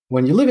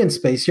when you live in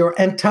space, you're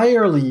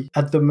entirely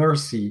at the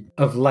mercy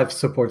of life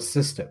support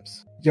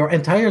systems. Your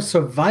entire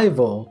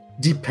survival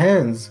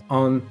depends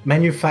on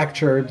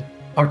manufactured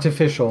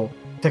artificial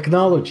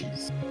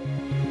technologies.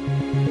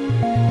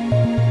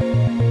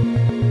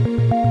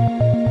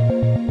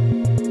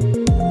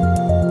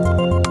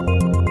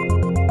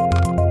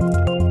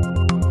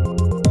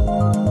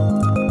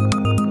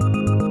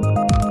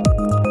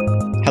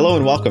 Hello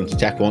and welcome to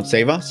Tech Won't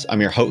Save Us. I'm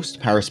your host,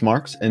 Paris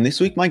Marks, and this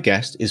week my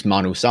guest is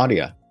Manu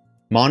Sadia.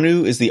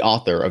 Manu is the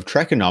author of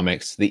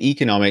Trekonomics, the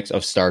Economics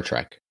of Star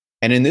Trek.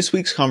 And in this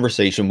week's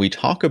conversation, we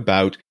talk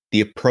about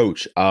the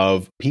approach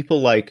of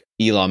people like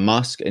Elon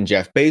Musk and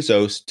Jeff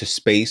Bezos to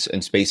space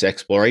and space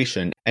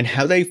exploration, and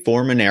how they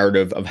form a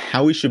narrative of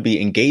how we should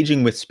be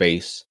engaging with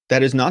space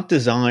that is not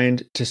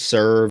designed to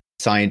serve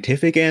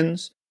scientific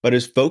ends, but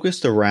is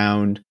focused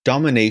around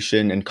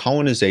domination and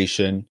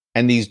colonization,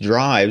 and these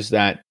drives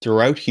that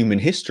throughout human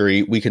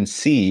history we can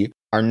see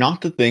are not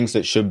the things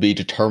that should be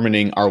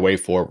determining our way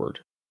forward.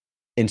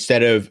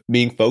 Instead of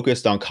being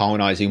focused on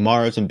colonizing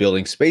Mars and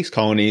building space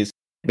colonies,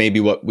 maybe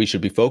what we should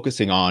be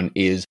focusing on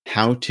is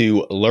how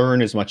to learn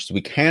as much as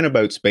we can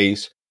about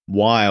space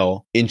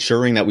while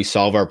ensuring that we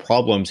solve our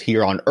problems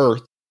here on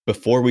Earth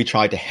before we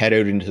try to head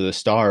out into the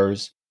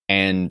stars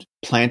and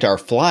plant our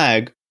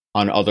flag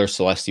on other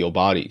celestial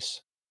bodies.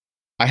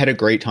 I had a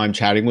great time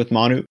chatting with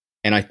Manu,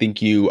 and I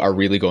think you are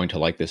really going to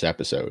like this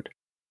episode.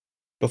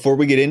 Before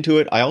we get into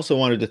it, I also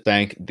wanted to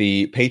thank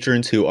the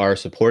patrons who are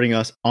supporting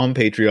us on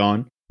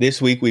Patreon. This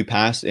week, we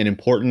passed an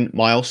important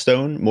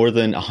milestone. More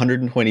than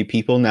 120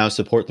 people now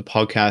support the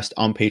podcast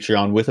on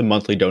Patreon with a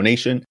monthly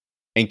donation,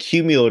 and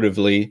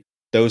cumulatively,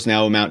 those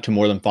now amount to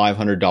more than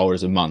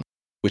 $500 a month,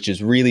 which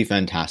is really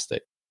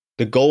fantastic.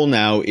 The goal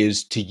now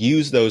is to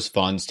use those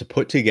funds to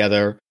put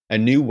together a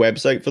new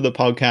website for the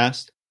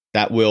podcast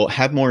that will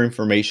have more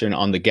information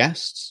on the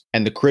guests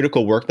and the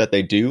critical work that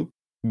they do,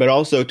 but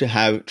also to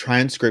have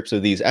transcripts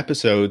of these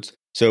episodes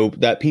so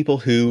that people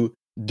who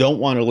don't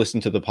want to listen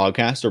to the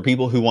podcast or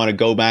people who want to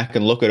go back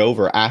and look it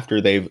over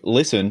after they've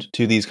listened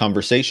to these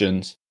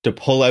conversations to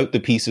pull out the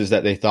pieces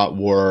that they thought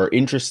were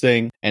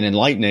interesting and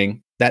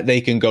enlightening, that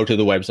they can go to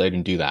the website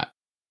and do that.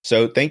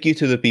 So thank you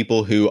to the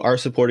people who are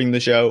supporting the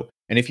show.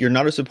 And if you're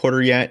not a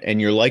supporter yet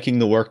and you're liking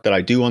the work that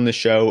I do on the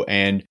show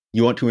and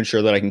you want to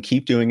ensure that I can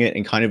keep doing it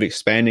and kind of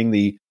expanding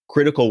the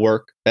critical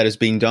work that is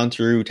being done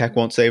through Tech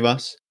Won't Save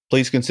Us,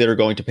 please consider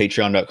going to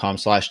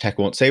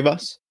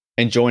patreon.com/techwon'tsave-us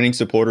and joining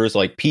supporters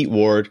like Pete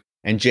Ward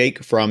and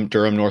Jake from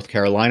Durham, North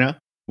Carolina,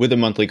 with a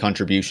monthly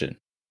contribution.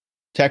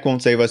 Tech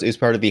Won't Save Us is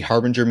part of the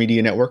Harbinger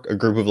Media Network, a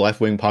group of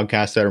left-wing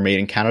podcasts that are made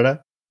in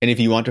Canada. And if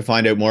you want to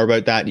find out more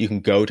about that, you can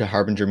go to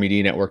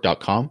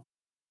harbingermedianetwork.com.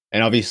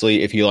 And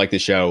obviously, if you like the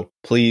show,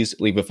 please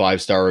leave a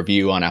 5-star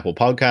review on Apple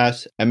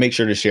Podcasts and make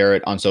sure to share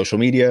it on social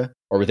media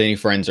or with any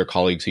friends or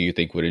colleagues who you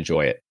think would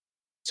enjoy it.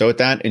 So with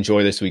that,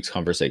 enjoy this week's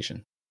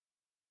conversation.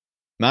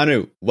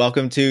 Manu,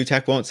 welcome to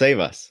Tech Won't Save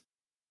Us.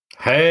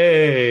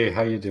 Hey,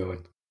 how you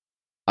doing?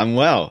 I'm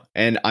well,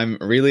 and I'm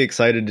really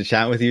excited to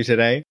chat with you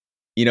today.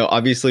 You know,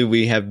 obviously,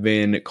 we have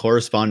been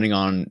corresponding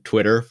on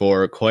Twitter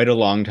for quite a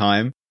long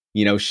time,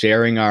 you know,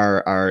 sharing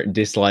our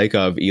dislike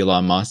of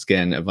Elon Musk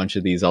and a bunch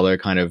of these other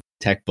kind of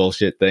tech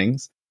bullshit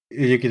things.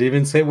 You could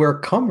even say we're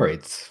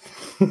comrades.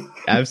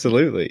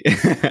 Absolutely.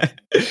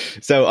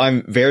 So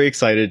I'm very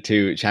excited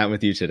to chat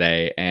with you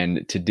today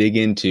and to dig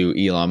into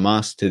Elon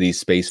Musk, to these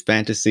space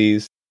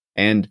fantasies,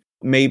 and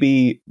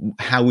maybe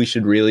how we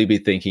should really be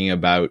thinking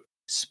about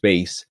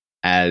space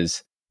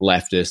as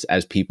leftists,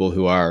 as people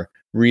who are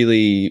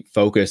really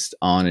focused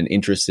on and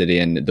interested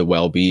in the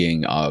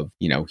well-being of,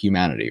 you know,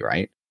 humanity,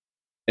 right?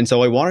 And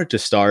so I wanted to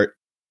start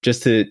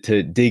just to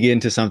dig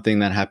into something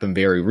that happened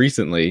very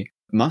recently.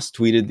 Musk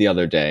tweeted the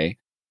other day,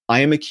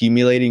 "I am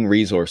accumulating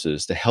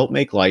resources to help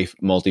make life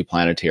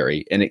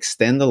multiplanetary and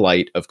extend the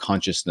light of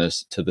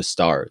consciousness to the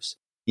stars."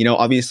 You know,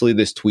 obviously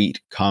this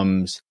tweet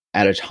comes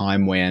at a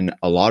time when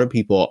a lot of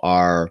people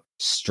are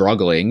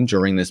struggling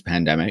during this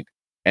pandemic.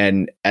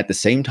 And at the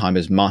same time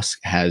as Musk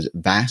has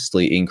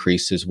vastly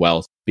increased his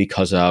wealth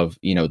because of,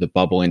 you know, the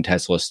bubble in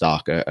Tesla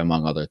stock,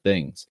 among other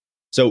things.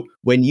 So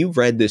when you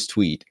read this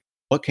tweet,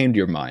 what came to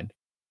your mind?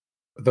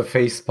 The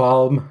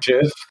facepalm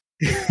gif.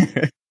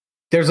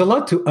 There's a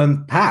lot to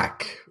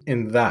unpack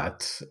in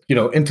that, you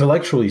know,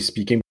 intellectually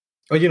speaking.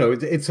 You know,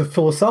 it's a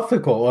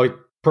philosophical, or it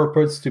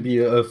purports to be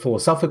a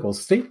philosophical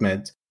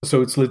statement.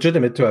 So it's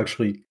legitimate to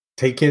actually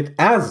take it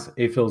as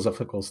a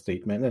philosophical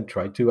statement and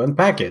try to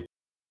unpack it.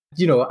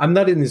 You know, I'm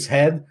not in his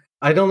head.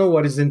 I don't know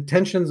what his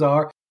intentions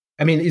are.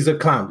 I mean, he's a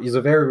clown. He's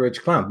a very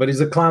rich clown, but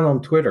he's a clown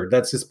on Twitter.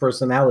 That's his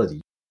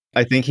personality.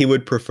 I think he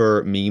would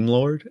prefer meme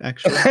lord,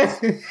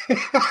 actually.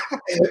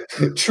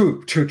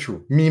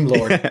 True. Meme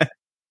lord.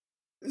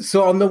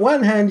 So on the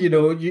one hand, you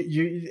know,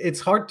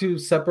 it's hard to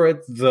separate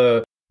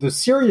the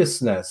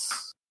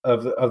seriousness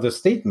of the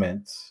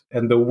statement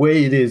and the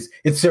way it is.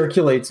 It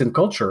circulates in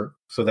culture.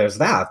 So there's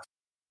that.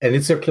 And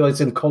it circulates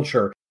in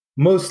culture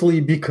mostly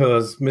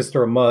because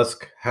Mr.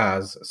 Musk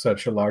has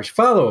such a large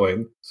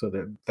following. So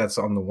that's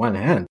on the one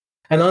hand.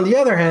 And on the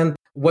other hand,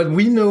 What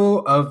we know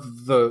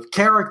of the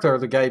character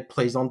the guy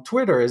plays on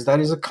Twitter is that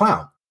he's a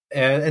clown.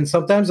 And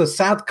sometimes a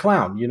sad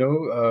clown,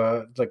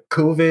 like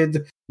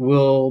COVID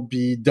will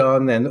be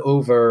done and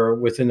over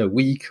within a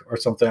week or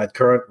something at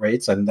current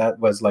rates. And that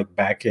was like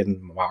back in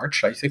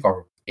March, I think,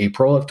 or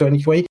April of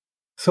 2020.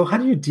 So how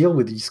do you deal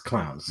with these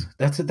clowns?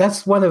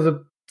 That's one of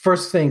the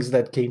first things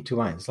that came to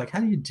mind. It's like,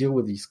 how do you deal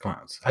with these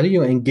clowns? How do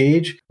you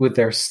engage with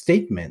their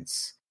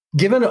statements?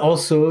 Given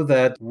also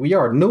that we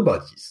are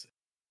nobodies.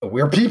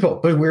 We're people,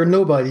 but we're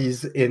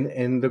nobodies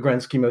in the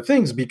grand scheme of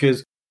things,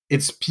 because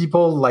it's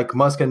people like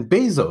Musk and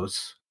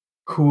Bezos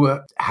who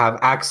have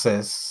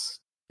access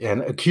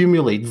and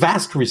accumulate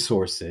vast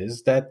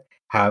resources that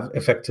have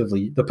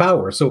effectively the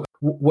power. So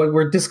what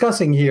we're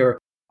discussing here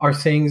are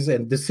things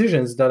and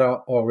decisions that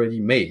are already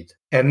made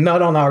and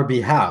not on our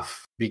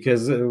behalf.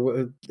 Because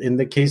in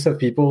the case of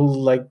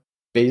people like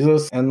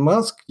Bezos and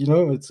Musk,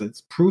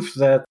 it's proof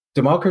that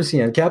democracy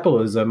and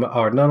capitalism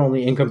are not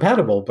only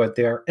incompatible, but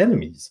they're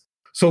enemies.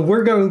 So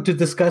we're going to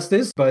discuss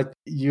this, but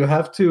you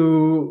have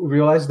to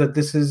realize that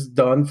this is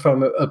done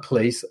from a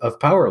place of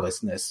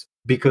powerlessness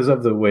because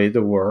of the way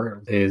the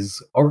world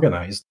is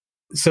organized.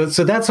 So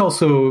that's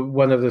also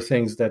one of the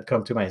things that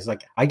come to mind. It's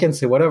like, I can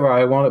say whatever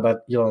I want about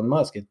Elon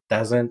Musk. It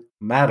doesn't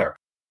matter.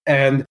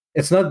 And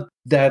it's not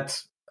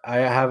that I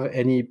have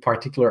any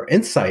particular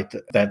insight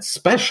that's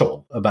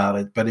special about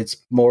it, but it's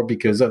more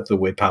because of the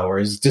way power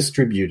is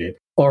distributed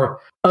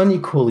or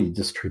unequally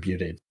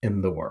distributed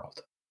in the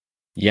world.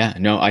 Yeah,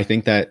 no, I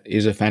think that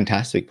is a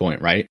fantastic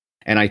point, right?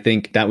 And I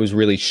think that was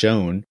really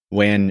shown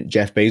when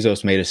Jeff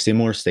Bezos made a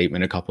similar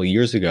statement a couple of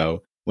years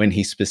ago, when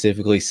he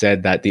specifically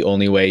said that the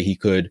only way he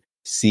could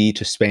see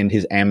to spend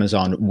his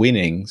Amazon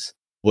winnings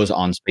was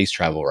on space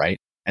travel, right?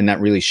 And that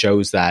really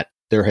shows that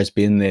there has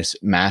been this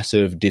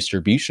massive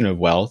distribution of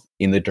wealth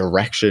in the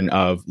direction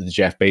of the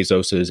Jeff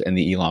Bezoses and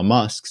the Elon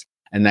Musks.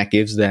 And that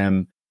gives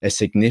them a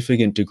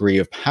significant degree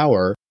of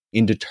power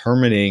in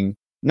determining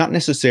not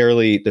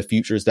necessarily the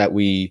futures that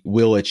we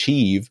will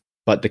achieve,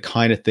 but the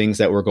kind of things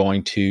that we're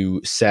going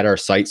to set our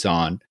sights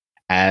on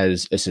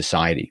as a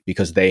society,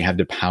 because they have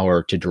the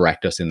power to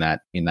direct us in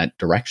that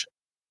direction.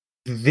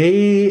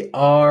 They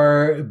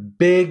are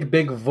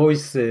big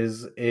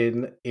voices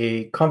in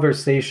a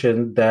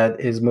conversation that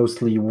is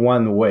mostly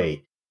one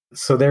way.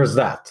 So there's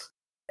that.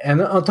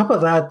 And on top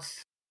of that,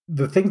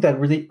 the thing that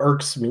really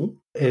irks me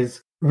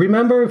is,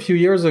 remember a few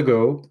years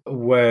ago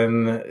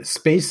when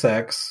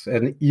SpaceX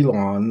and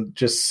Elon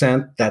just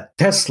sent that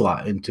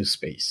Tesla into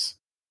space?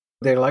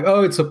 They're like,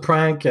 oh, it's a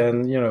prank,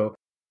 and,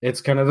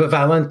 it's kind of a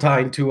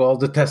Valentine to all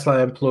the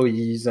Tesla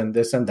employees and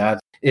this and that.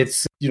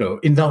 It's,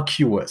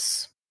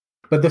 innocuous.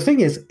 But the thing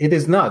is, it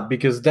is not,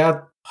 because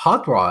that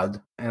hot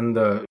rod and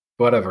the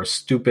whatever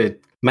stupid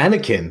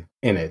mannequin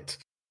in it,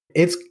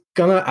 it's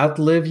going to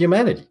outlive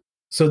humanity.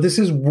 So this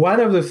is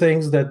one of the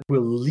things that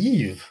will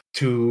leave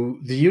to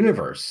the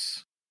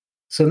universe.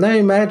 So now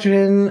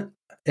imagine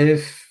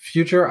if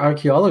future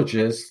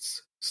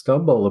archaeologists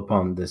stumble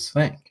upon this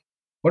thing.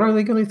 What are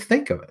they going to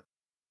think of it?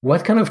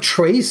 What kind of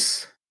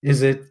trace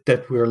is it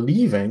that we're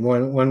leaving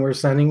when we're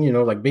sending,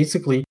 like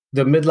basically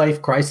the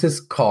midlife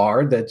crisis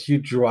car that you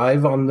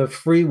drive on the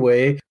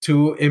freeway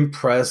to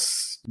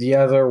impress the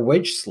other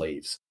wage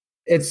slaves?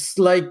 It's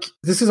like,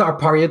 this is our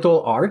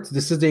parietal art.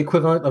 This is the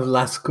equivalent of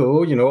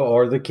Lascaux,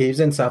 or the caves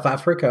in South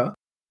Africa.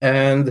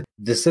 And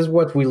this is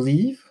what we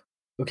leave?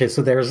 Okay,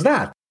 so there's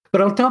that.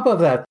 But on top of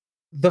that,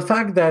 the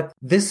fact that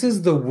this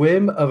is the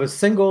whim of a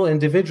single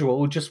individual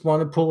who just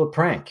want to pull a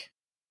prank.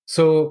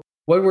 So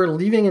what we're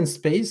leaving in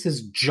space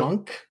is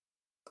junk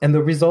and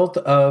the result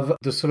of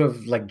the sort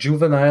of like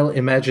juvenile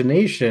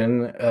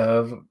imagination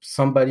of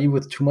somebody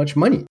with too much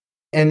money.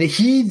 And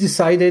he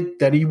decided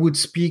that he would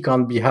speak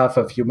on behalf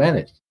of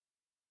humanity.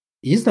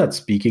 He's not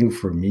speaking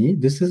for me.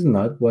 This is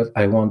not what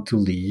I want to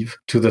leave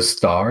to the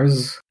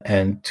stars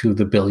and to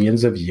the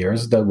billions of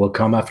years that will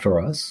come after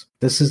us.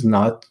 This is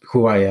not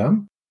who I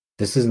am.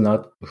 This is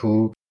not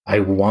who I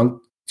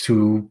want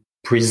to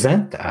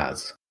present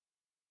as.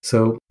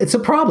 So it's a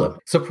problem.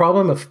 It's a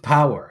problem of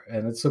power,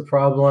 and it's a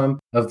problem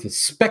of the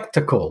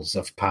spectacles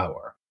of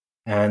power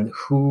and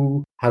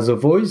who has a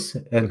voice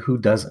and who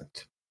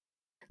doesn't.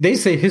 They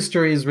say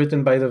history is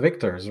written by the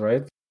victors,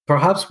 right?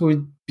 Perhaps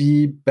we'd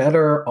be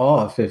better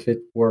off if it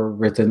were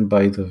written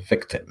by the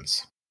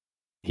victims.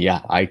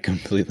 Yeah, I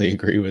completely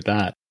agree with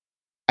that.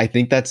 I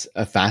think that's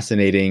a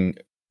fascinating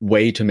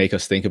way to make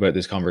us think about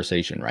this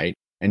conversation, right?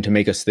 And to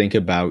make us think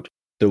about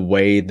the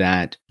way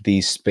that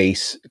these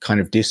space kind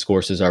of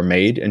discourses are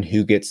made and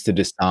who gets to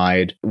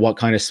decide what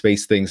kind of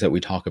space things that we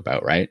talk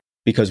about, right?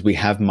 Because we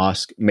have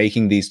Musk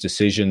making these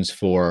decisions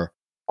for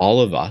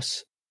all of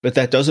us, but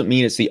that doesn't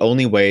mean it's the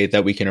only way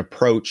that we can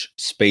approach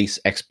space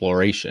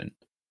exploration.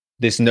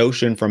 This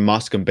notion from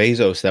Musk and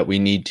Bezos that we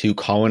need to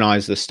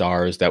colonize the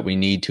stars, that we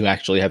need to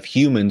actually have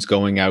humans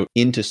going out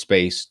into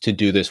space to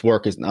do this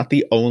work is not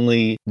the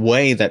only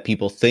way that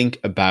people think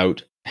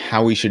about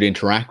how we should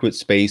interact with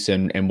space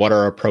and what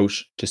our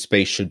approach to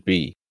space should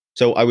be.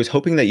 So I was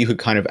hoping that you could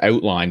kind of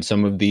outline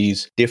some of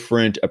these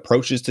different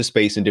approaches to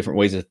space and different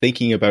ways of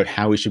thinking about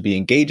how we should be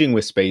engaging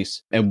with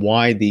space, and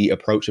why the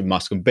approach of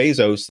Musk and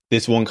Bezos,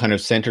 this one kind of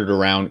centered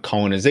around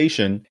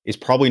colonization, is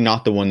probably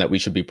not the one that we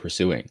should be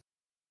pursuing.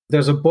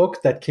 There's a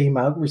book that came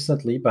out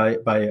recently by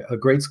a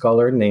great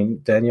scholar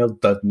named Daniel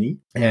Dudney,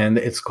 and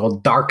it's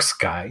called Dark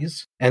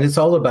Skies. And it's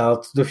all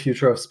about the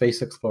future of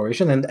space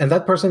exploration. And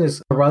that person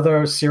is a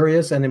rather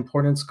serious and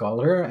important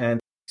scholar. And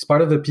he's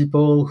part of the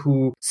people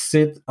who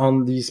sit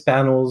on these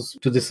panels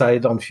to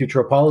decide on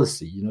future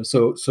policy.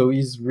 So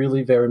he's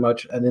really very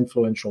much an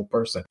influential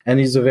person.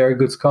 And he's a very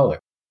good scholar.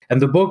 And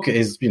the book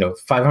is,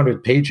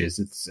 500 pages.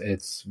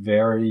 It's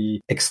very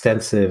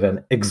extensive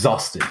and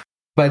exhaustive.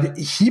 But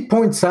he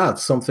points out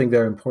something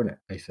very important,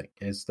 I think,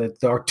 is that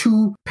there are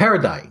two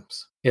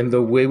paradigms in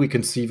the way we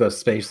conceive of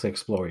space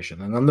exploration.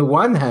 And on the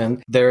one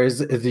hand, there is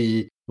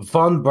the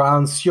von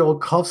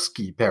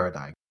Braun-Tsiolkovsky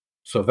paradigm.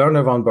 So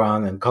Wernher von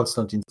Braun and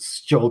Konstantin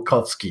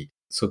Tsiolkovsky.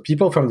 So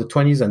people from the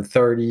 20s and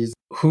 30s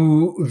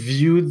who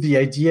viewed the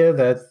idea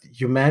that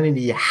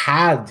humanity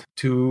had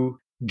to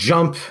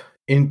jump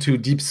into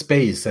deep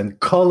space and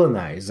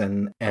colonize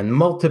and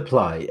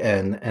multiply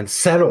and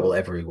settle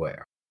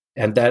everywhere.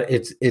 And that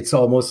it's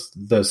almost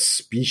the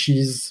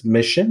species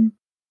mission.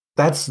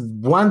 That's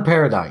one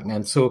paradigm.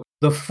 And so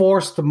the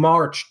forced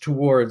march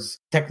towards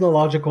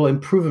technological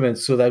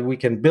improvements so that we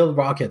can build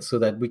rockets, so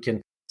that we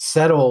can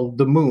settle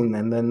the moon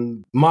and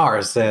then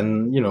Mars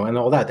and, and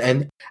all that.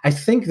 And I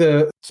think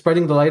the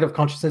spreading the light of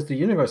consciousness to the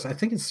universe, I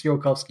think it's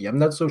Tsiolkovsky. I'm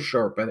not so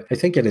sure, but I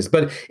think it is.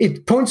 But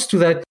it points to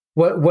that,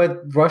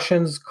 what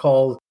Russians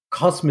call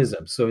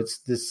cosmism. So it's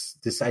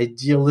this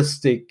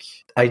idealistic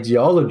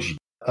ideology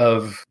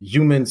of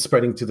humans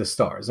spreading to the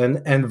stars.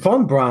 And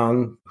von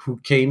Braun, who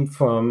came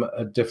from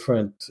a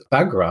different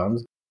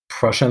background,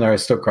 Prussian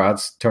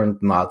aristocrats turned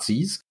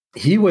Nazis,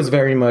 he was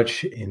very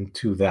much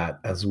into that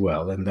as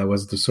well. And that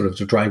was the sort of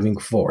the driving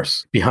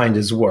force behind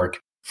his work.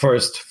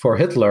 First for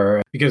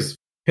Hitler, because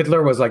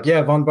Hitler was like,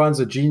 yeah, von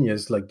Braun's a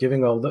genius, like give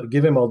him all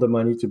the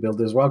money to build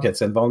his rockets.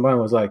 And von Braun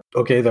was like,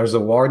 okay, there's a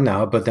war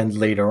now, but then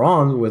later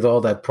on, with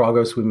all that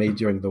progress we made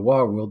during the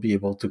war, we'll be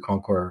able to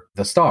conquer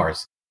the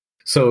stars.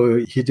 So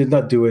he did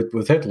not do it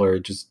with Hitler, he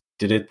just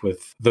did it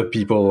with the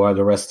people who had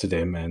arrested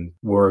him and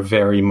were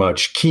very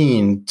much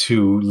keen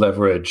to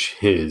leverage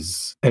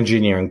his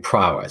engineering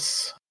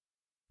prowess.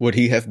 Would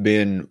he have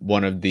been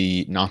one of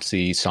the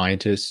Nazi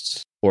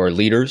scientists or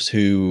leaders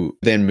who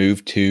then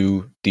moved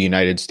to the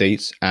United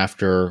States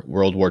after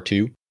World War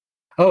II?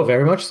 Oh,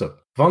 very much so.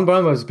 Von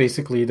Braun was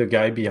basically the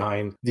guy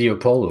behind the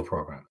Apollo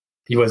program.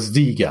 He was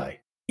the guy.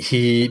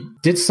 He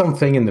did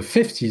something in the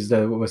 50s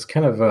that was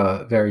kind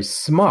of very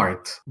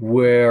smart,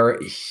 where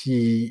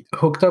he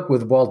hooked up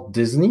with Walt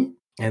Disney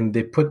and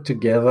they put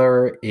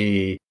together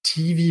a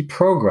TV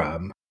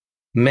program,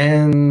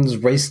 Man's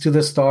Race to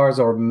the Stars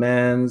or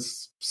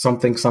Man's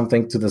something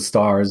to the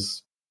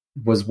Stars,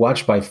 was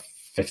watched by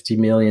 50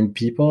 million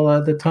people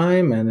at the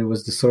time. And it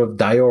was this sort of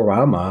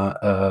diorama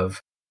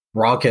of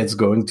rockets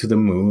going to the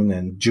moon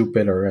and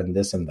Jupiter and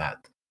this and that.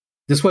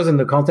 This was in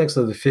the context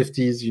of the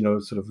 50s,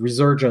 sort of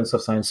resurgence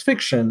of science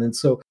fiction. And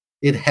so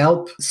it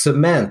helped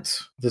cement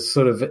this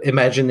sort of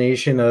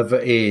imagination of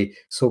a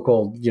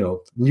so-called,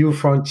 new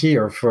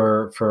frontier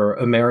for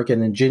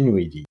American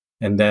ingenuity.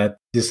 And that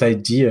this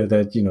idea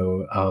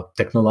that,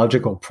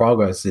 technological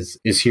progress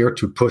is here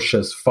to push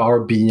us far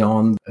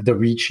beyond the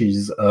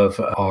reaches of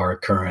our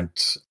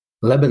current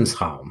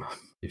Lebensraum,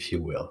 if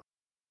you will.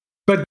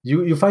 But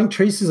you find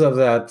traces of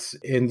that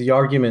in the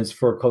arguments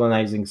for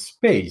colonizing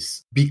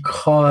space,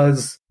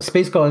 because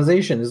space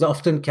colonization is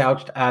often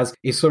couched as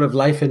a sort of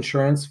life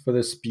insurance for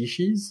the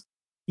species.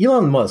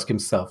 Elon Musk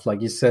himself,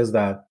 he says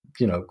that,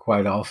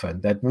 quite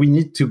often, that we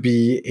need to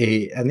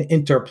be an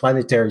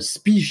interplanetary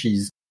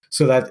species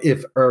so that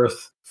if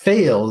Earth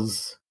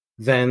fails,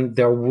 then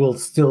there will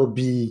still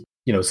be,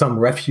 some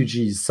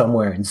refugees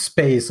somewhere in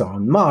space or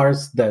on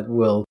Mars that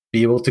will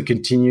be able to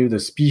continue the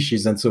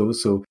species. And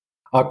so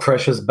our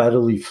precious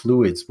bodily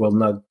fluids will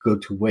not go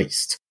to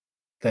waste.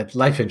 That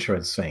life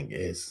insurance thing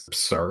is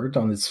absurd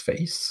on its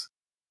face.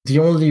 The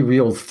only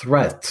real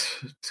threat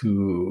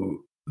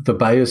to the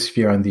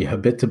biosphere and the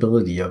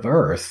habitability of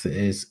Earth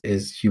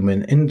is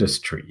human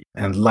industry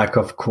and lack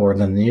of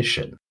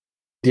coordination.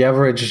 The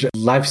average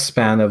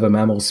lifespan of a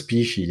mammal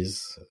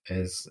species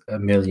is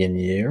 1 million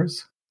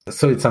years.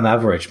 So it's an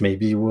average.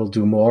 Maybe we'll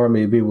do more,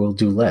 maybe we'll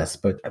do less.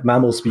 But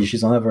mammal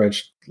species on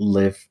average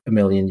live 1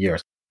 million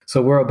years.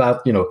 So we're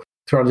about,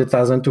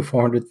 200,000 to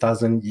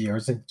 400,000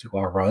 years into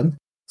our run.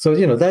 So,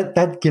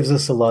 that gives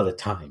us a lot of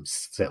time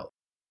still.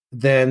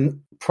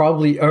 Then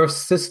probably Earth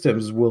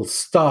systems will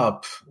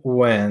stop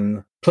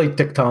when plate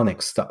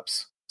tectonics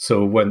stops.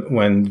 So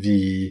when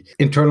the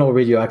internal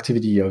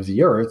radioactivity of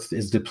the Earth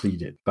is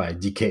depleted by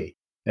decay.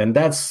 And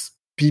that's,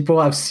 people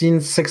have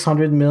seen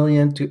 600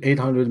 million to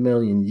 800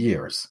 million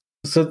years.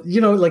 So,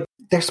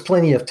 there's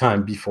plenty of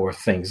time before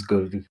things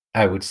go to,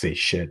 I would say,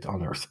 shit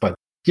on Earth. But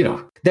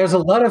there's a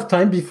lot of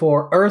time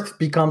before Earth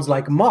becomes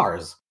like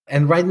Mars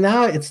And right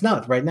now, it's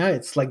not. Right now,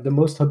 it's like the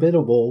most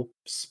habitable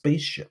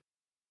spaceship.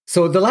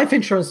 So the life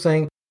insurance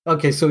thing,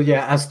 okay, so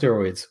yeah,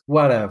 asteroids,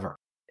 whatever.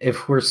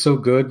 If we're so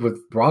good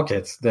with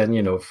rockets,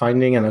 then,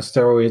 finding an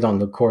asteroid on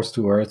the course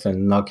to Earth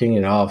and knocking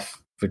it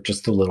off with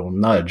just a little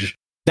nudge,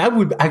 that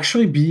would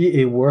actually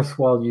be a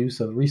worthwhile use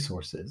of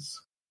resources.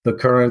 The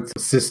current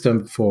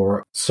system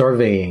for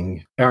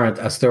surveying errant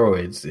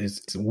asteroids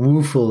is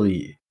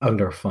woefully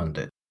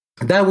underfunded.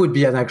 That would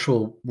be an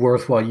actual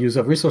worthwhile use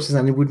of resources,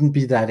 and it wouldn't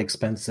be that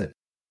expensive.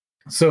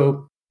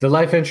 So the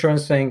life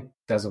insurance thing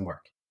doesn't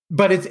work.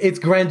 But it's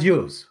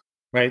grandiose,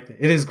 right?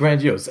 It is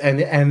grandiose.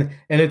 And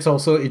it's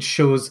also, it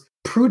shows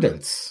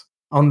prudence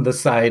on the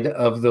side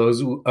of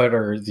those who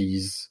utter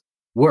these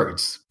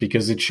words,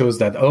 because it shows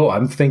that,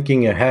 I'm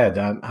thinking ahead.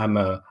 I'm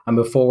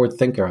a forward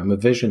thinker. I'm a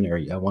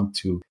visionary. I want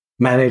to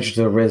manage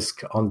the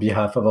risk on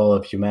behalf of all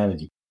of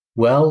humanity.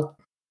 Well,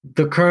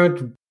 the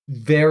current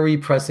very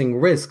pressing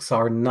risks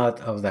are not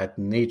of that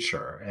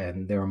nature,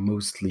 and they're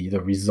mostly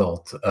the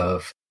result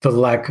of the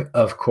lack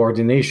of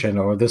coordination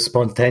or the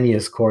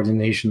spontaneous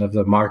coordination of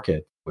the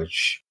market,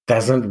 which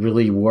doesn't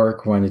really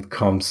work when it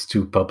comes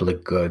to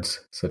public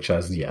goods such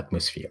as the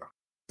atmosphere.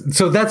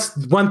 So that's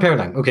one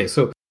paradigm. Okay,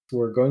 so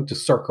we're going to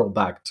circle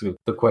back to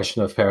the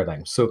question of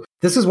paradigm. So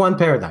this is one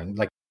paradigm.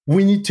 Like,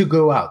 we need to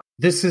go out.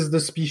 This is the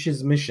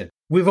species' mission.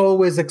 We've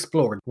always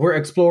explored. We're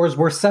explorers.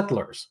 We're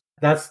settlers.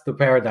 That's the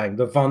paradigm,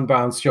 the von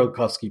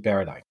Braun-Tsiolkovsky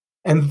paradigm.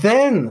 And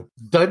then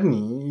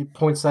Dudney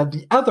points out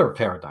the other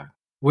paradigm,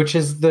 which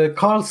is the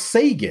Carl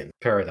Sagan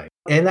paradigm.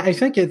 And I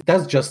think it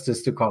does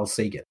justice to Carl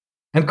Sagan.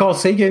 And Carl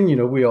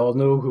Sagan, we all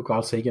know who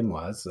Carl Sagan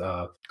was,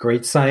 a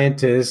great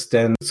scientist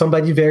and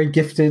somebody very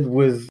gifted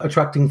with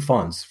attracting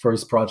funds for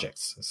his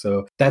projects.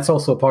 So that's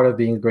also part of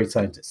being a great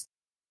scientist.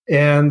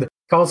 And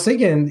Carl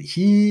Sagan,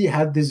 he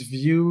had this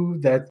view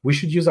that we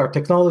should use our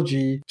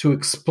technology to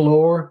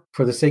explore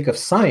for the sake of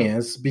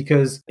science,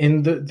 because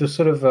in the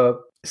sort of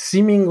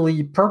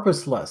seemingly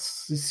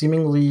purposeless,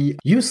 seemingly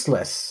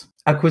useless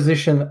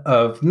acquisition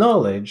of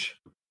knowledge,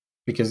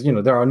 because,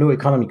 there are no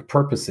economic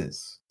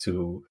purposes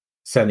to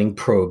sending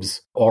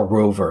probes or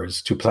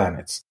rovers to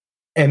planets.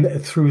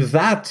 And through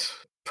that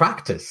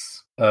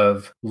practice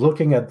of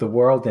looking at the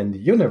world and the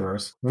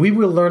universe, we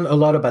will learn a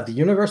lot about the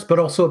universe, but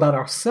also about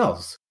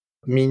ourselves.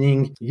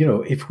 Meaning,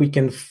 if we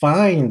can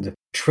find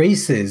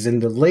traces in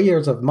the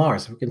layers of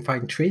Mars, if we can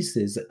find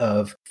traces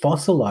of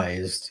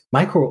fossilized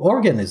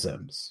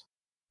microorganisms,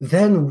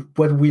 then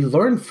what we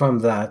learn from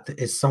that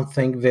is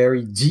something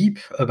very deep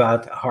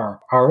about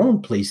our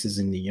own places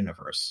in the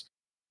universe,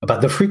 about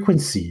the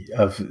frequency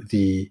of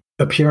the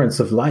appearance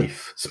of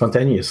life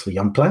spontaneously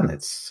on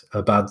planets,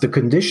 about the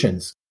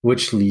conditions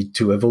which lead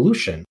to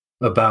evolution,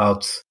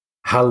 about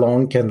how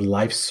long can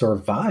life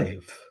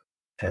survive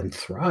and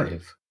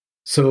thrive.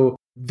 So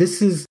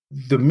this is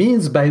the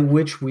means by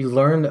which we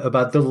learn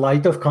about the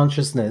light of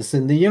consciousness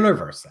in the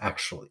universe,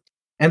 actually.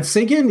 And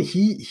Sagan,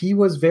 he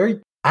was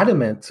very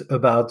adamant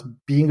about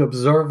being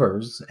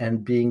observers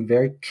and being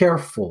very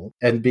careful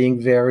and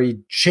being very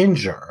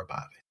ginger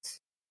about it.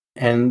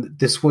 And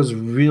this was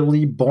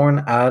really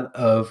born out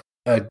of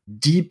a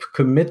deep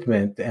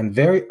commitment and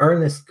very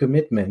earnest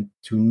commitment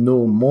to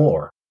know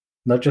more,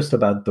 not just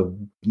about the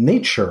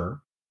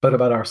nature, but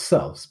about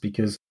ourselves,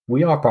 because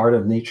we are part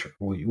of nature.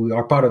 We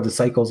are part of the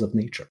cycles of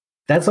nature.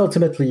 That's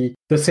ultimately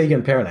the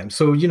Sagan paradigm.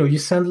 So, you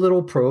send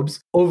little probes,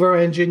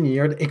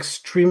 over-engineered,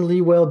 extremely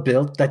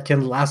well-built, that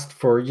can last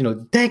for,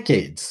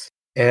 decades.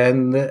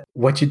 And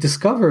what you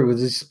discover with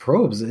these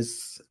probes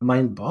is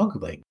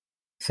mind-boggling.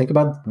 Think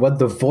about what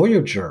the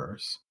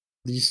Voyagers,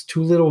 these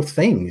two little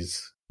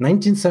things,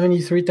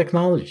 1973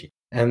 technology.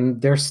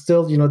 And they're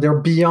still, they're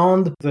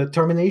beyond the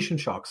termination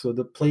shock. So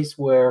the place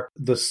where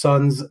the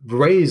sun's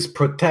rays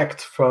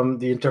protect from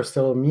the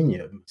interstellar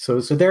medium. So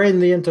they're in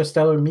the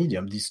interstellar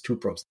medium, these two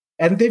probes.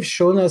 And they've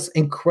shown us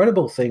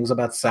incredible things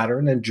about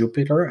Saturn and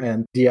Jupiter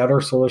and the outer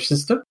solar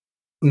system.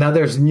 Now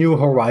there's New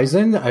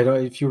Horizon. I don't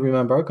know if you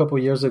remember a couple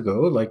of years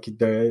ago, like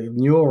the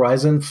New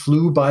Horizon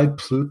flew by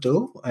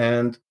Pluto,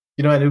 and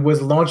and it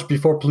was launched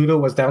before Pluto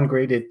was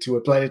downgraded to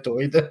a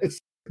planetoid.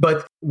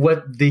 But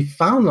what they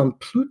found on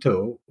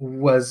Pluto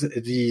was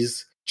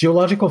these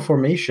geological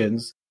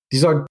formations.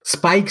 These are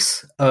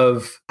spikes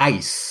of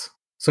ice.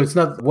 So it's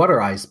not water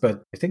ice,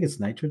 but I think it's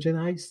nitrogen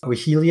ice or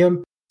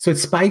helium. So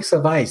it's spikes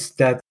of ice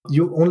that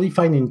you only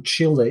find in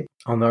Chile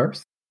on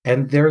Earth.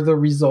 And they're the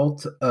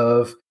result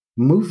of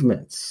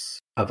movements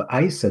of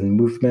ice and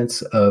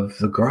movements of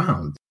the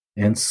ground.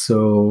 And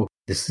so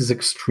this is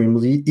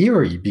extremely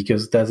eerie,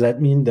 because does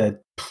that mean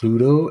that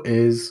Pluto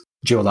is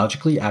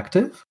geologically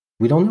active?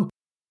 We don't know.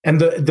 And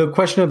the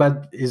question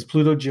about is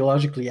Pluto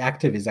geologically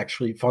active is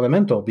actually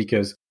fundamental,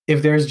 because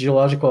if there's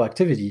geological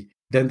activity,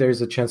 then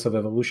there's a chance of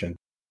evolution.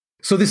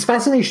 So this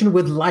fascination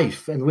with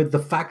life and with the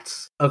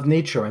facts of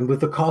nature and with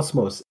the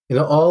cosmos in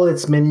all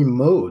its many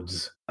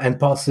modes and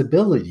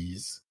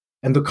possibilities,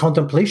 and the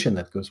contemplation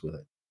that goes with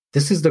it.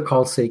 This is the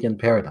Carl Sagan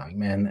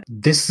paradigm. And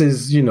this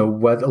is,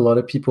 what a lot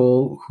of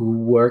people who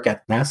work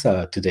at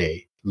NASA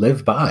today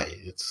live by.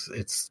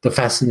 It's the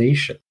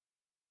fascination.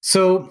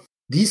 So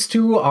These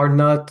two are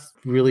not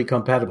really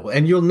compatible.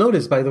 And you'll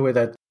notice, by the way,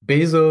 that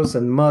Bezos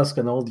and Musk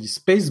and all these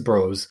space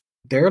bros,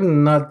 they're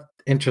not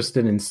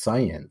interested in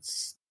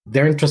science.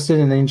 They're interested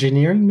in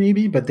engineering,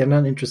 maybe, but they're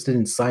not interested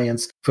in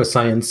science for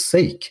science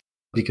sake,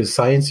 because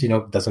science,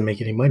 doesn't make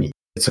any money.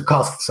 It's a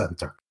cost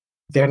center.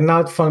 They're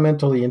not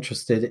fundamentally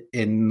interested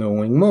in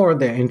knowing more.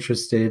 They're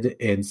interested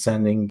in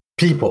sending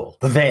people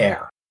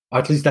there. Or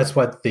at least that's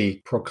what they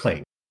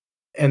proclaim.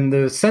 And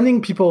the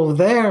sending people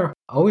there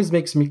always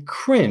makes me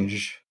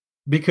cringe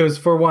because,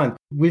 for one,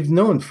 we've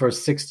known for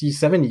 60,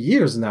 70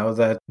 years now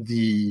that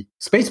the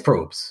space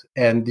probes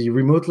and the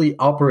remotely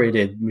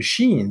operated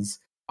machines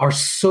are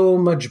so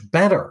much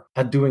better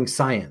at doing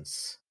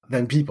science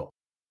than people.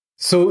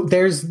 So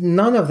there's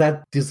none of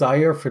that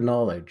desire for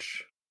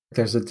knowledge.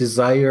 There's a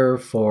desire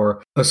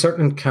for a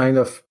certain kind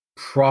of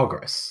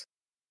progress.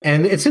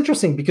 And it's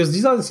interesting because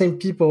these are the same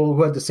people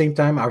who at the same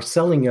time are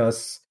selling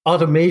us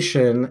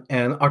automation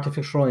and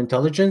artificial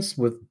intelligence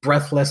with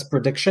breathless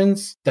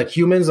predictions that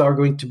humans are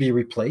going to be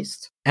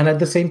replaced. And at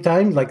the same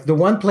time, like the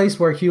one place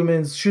where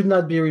humans should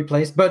not be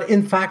replaced, but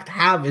in fact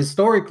have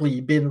historically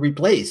been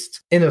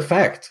replaced, in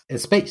effect,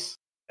 is space.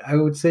 I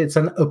would say it's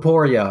an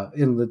aporia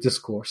in the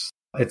discourse.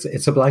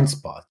 It's a blind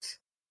spot.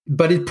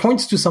 But it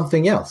points to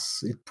something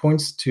else. It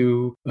points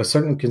to a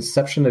certain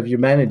conception of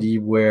humanity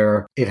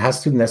where it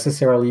has to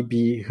necessarily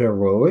be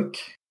heroic.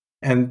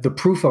 And the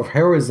proof of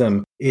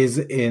heroism is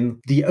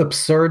in the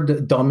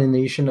absurd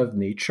domination of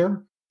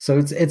nature. So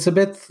it's a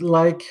bit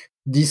like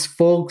these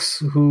folks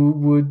who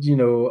would,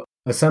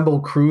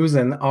 assemble crews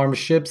and arm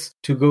ships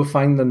to go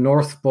find the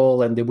North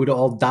Pole, and they would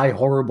all die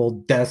horrible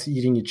deaths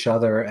eating each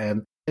other.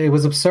 And it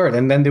was absurd.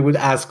 And then they would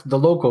ask the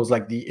locals,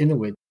 like the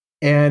Inuit,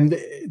 and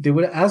they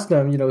would ask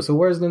them, so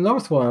where's the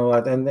North Pole?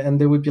 And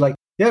they would be like,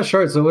 yeah,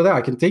 sure, it's over there.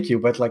 I can take you.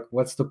 But like,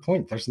 what's the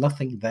point? There's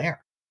nothing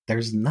there.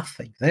 There's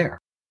nothing there.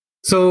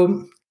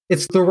 So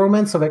it's the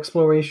romance of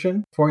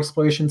exploration for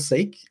exploration's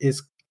sake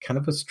is kind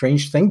of a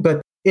strange thing,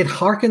 but it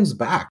harkens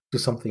back to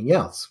something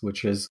else,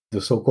 which is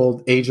the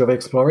so-called Age of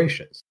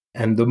Explorations.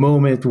 And the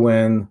moment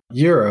when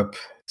Europe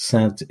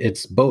sent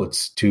its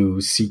boats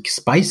to seek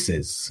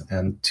spices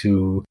and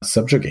to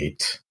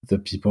subjugate the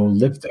people who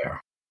lived there.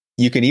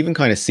 You can even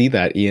kind of see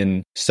that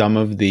in some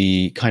of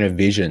the kind of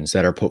visions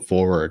that are put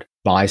forward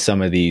by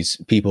some of these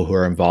people who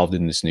are involved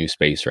in this new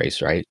space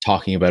race, right?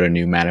 Talking about a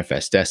new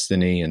manifest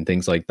destiny and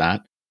things like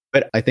that.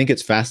 But I think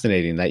it's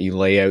fascinating that you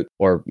lay out,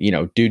 or,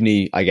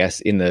 Dewdney, I guess,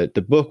 in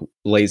the book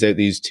lays out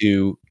these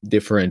two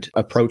different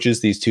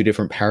approaches, these two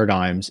different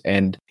paradigms.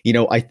 And,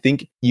 I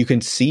think you can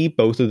see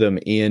both of them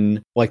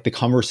in like the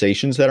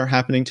conversations that are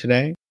happening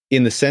today,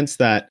 in the sense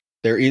that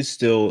there is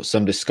still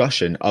some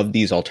discussion of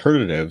these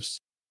alternatives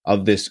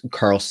of this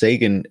Carl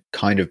Sagan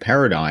kind of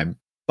paradigm,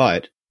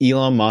 but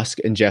Elon Musk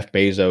and Jeff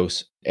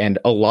Bezos and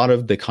a lot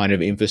of the kind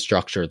of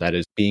infrastructure that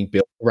is being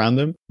built around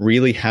them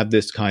really have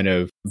this kind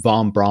of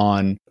von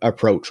Braun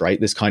approach, right?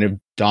 This kind of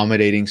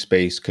dominating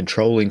space,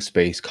 controlling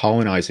space,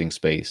 colonizing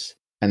space.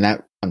 And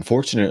that,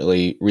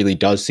 unfortunately, really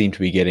does seem to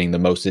be getting the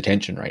most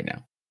attention right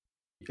now.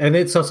 And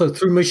it's also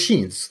through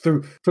machines,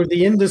 through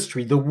the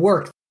industry, the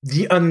work,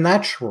 the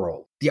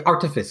unnatural, the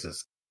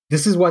artifices.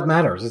 This is what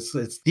matters.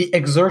 It's the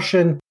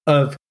exertion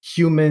of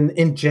human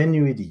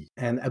ingenuity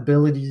and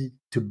ability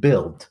to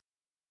build.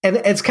 And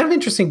it's kind of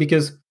interesting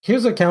because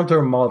here's a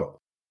counter model.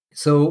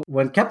 So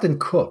when Captain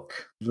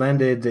Cook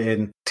landed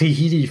in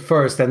Tahiti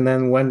first and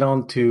then went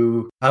on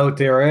to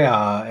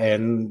Aotearoa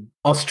and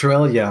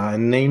Australia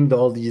and named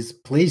all these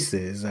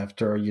places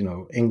after,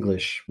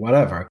 English,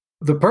 whatever,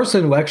 the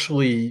person who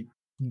actually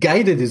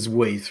guided his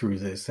way through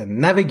this and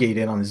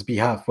navigated on his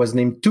behalf was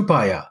named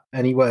Tupaia.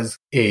 And he was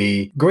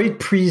a great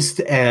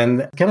priest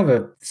and kind of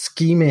a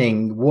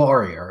scheming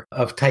warrior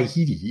of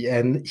Tahiti.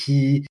 And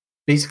he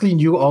basically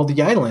knew all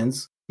the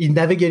islands. He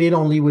navigated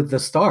only with the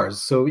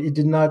stars, so he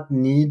did not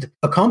need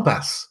a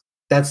compass.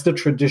 That's the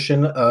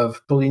tradition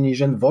of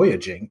Polynesian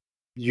voyaging.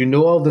 You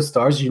know all the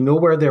stars, you know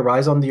where they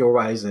rise on the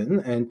horizon,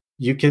 and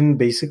you can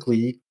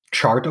basically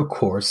chart a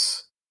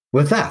course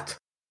with that.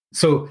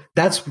 So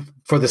that's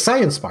for the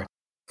science part.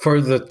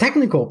 For the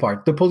technical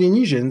part, the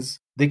Polynesians,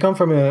 they come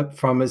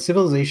from a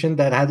civilization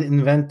that had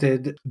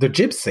invented the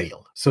jib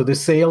sail. So the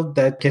sail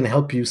that can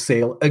help you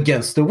sail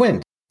against the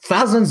wind,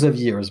 thousands of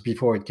years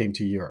before it came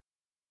to Europe.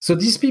 So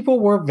these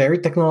people were very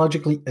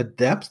technologically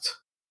adept.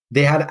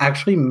 They had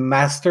actually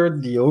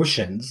mastered the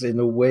oceans in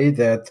a way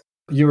that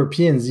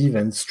Europeans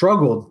even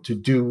struggled to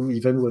do,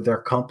 even with their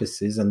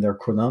compasses and their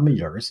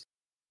chronometers.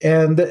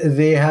 And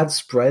they had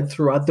spread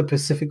throughout the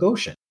Pacific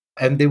Ocean.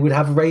 And they would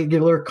have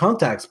regular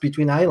contacts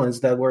between islands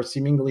that were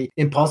seemingly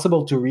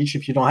impossible to reach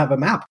if you don't have a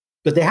map.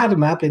 But they had a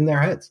map in their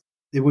heads.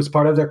 It was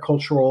part of their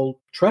cultural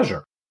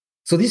treasure.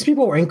 So these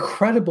people were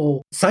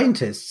incredible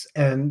scientists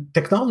and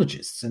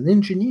technologists and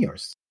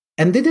engineers.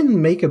 And they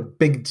didn't make a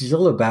big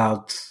deal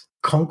about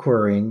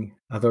conquering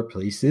other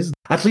places,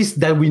 at least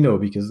that we know,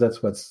 because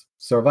that's what's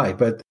survived.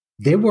 But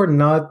they were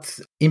not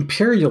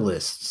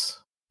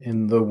imperialists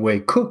in the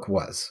way Cook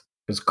was.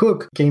 Because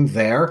Cook came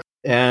there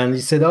and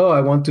he said, I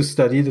want to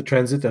study the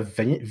transit of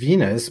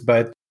Venus,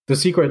 but The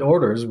secret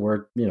orders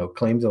were,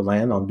 claimed the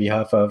land on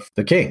behalf of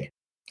the king.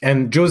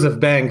 And Joseph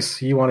Banks,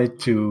 he wanted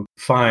to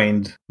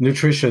find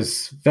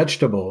nutritious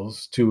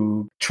vegetables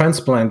to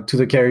transplant to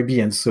the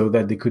Caribbean so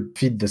that they could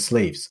feed the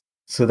slaves.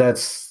 So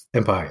that's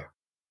empire.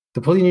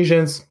 The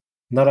Polynesians,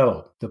 not at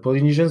all. The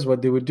Polynesians,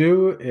 what they would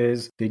do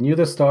is they knew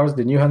the stars,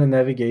 they knew how to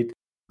navigate.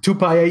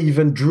 Tupaia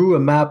even drew a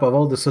map of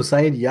all the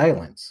Society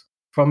Islands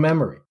from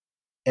memory.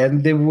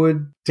 And they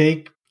would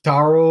take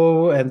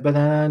taro and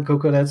banana and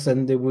coconuts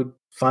and they would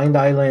find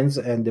islands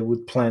and they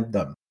would plant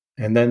them.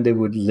 And then they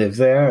would live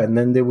there and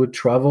then they would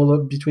travel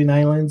between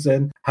islands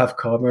and have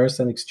commerce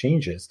and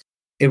exchanges.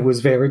 It was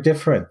very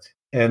different.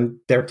 And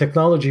their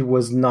technology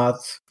was not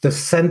the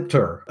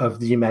center of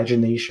the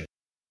imagination.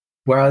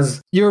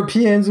 Whereas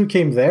Europeans who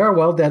came there,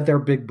 well, they had their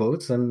big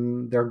boats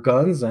and their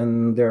guns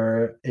and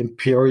their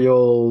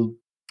imperial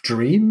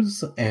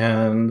dreams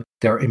and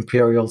their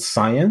imperial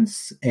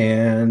science.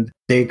 And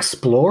they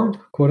explored,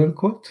 quote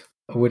unquote,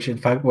 which in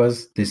fact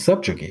was they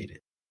subjugated.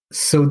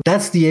 So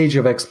that's the age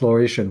of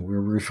exploration we're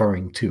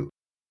referring to.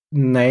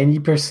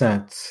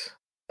 90%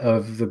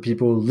 of the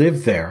people who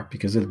lived there,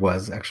 because it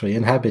was actually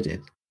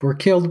inhabited, were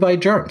killed by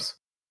germs.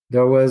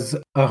 There was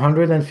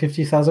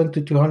 150,000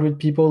 to 200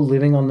 people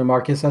living on the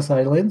Marquesas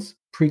Islands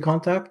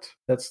pre-contact.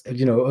 That's, a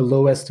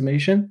low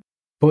estimation.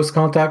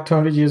 Post-contact,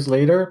 200 years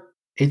later,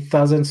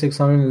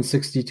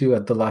 8,662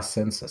 at the last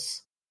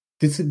census.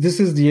 This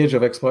is the age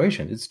of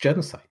exploration. It's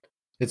genocide.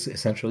 It's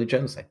essentially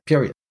genocide,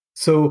 period.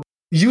 So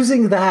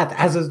using that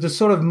as the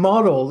sort of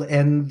model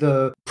and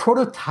the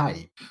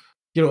prototype,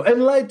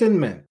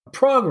 enlightenment,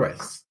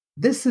 progress.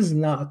 This is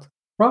not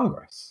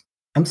progress.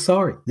 I'm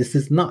sorry, this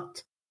is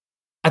not.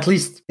 At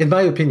least in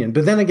my opinion.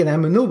 But then again,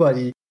 I'm a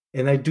nobody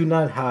and I do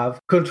not have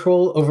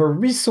control over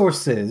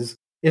resources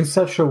in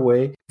such a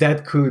way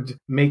that could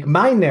make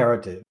my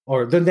narrative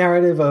or the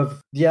narrative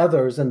of the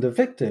others and the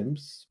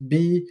victims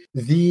be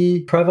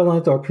the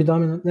prevalent or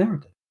predominant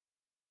narrative.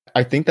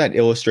 I think that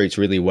illustrates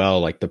really well,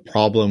 like the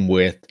problem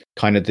with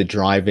kind of the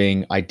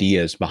driving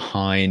ideas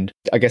behind,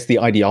 I guess, the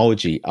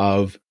ideology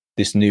of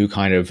this new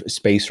kind of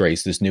space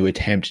race, this new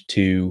attempt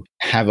to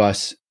have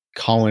us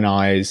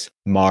colonize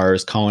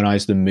Mars,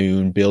 colonize the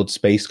moon, build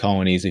space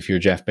colonies if you're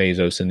Jeff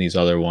Bezos and these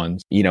other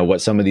ones,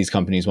 what some of these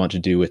companies want to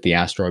do with the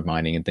asteroid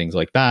mining and things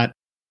like that.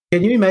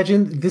 Can you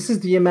imagine? This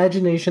is the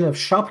imagination of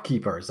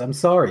shopkeepers. I'm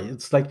sorry.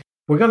 It's like,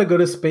 we're going to go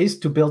to space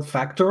to build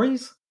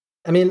factories?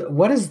 I mean,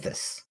 what is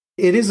this?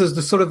 It is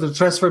the sort of the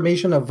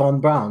transformation of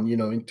von Braun,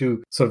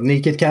 into sort of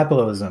naked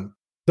capitalism.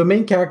 The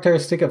main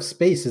characteristic of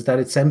space is that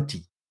it's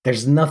empty.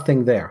 There's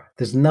nothing there.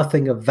 There's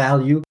nothing of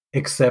value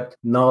except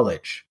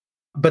knowledge.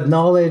 But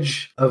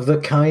knowledge of the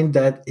kind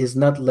that is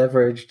not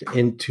leveraged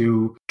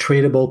into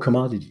tradable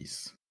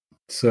commodities.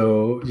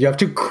 So you have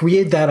to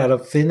create that out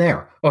of thin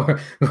air or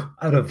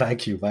out of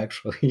vacuum,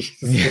 actually.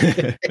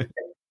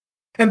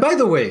 And by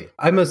the way,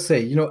 I must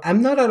say,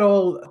 I'm not at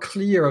all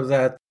clear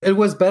that it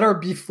was better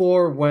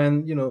before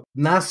when,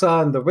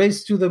 NASA and the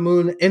race to the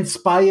moon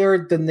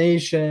inspired the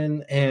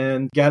nation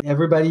and got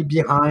everybody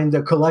behind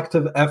a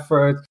collective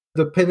effort,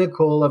 the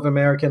pinnacle of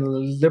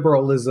American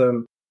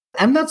liberalism.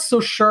 I'm not so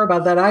sure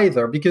about that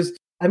either, because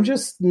I'm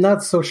just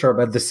not so sure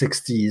about the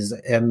 60s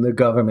and the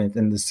government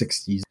in the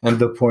 60s and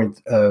the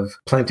point of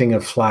planting a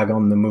flag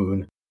on the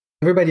moon.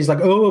 Everybody's like,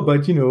 oh,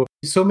 but,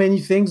 so many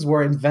things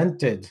were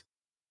invented.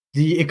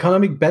 The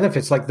economic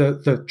benefits, like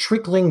the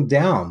trickling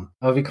down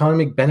of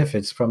economic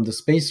benefits from the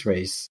space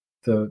race,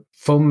 the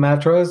foam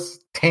mattress,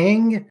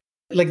 Tang,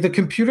 like the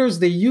computers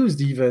they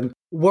used even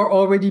were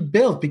already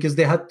built because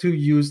they had to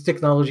use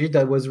technology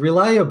that was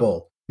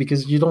reliable,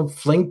 because you don't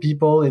fling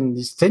people in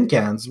these tin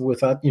cans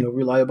without,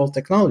 reliable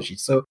technology.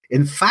 So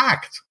in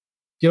fact,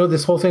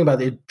 this whole thing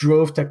about it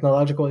drove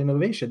technological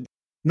innovation.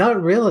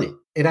 Not really.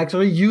 It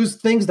actually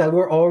used things that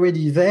were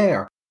already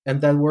there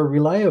and that were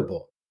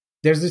reliable.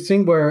 There's this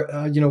thing where,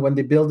 when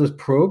they build this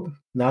probe,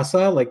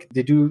 NASA, like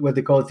they do what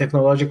they call a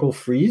technological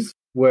freeze,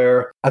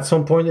 where at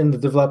some point in the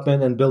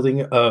development and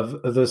building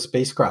of the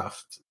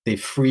spacecraft, they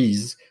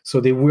freeze, so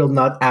they will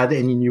not add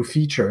any new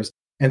features.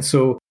 And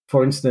so,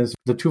 for instance,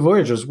 the two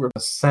Voyagers were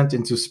sent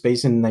into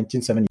space in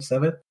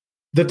 1977.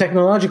 The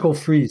technological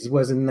freeze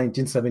was in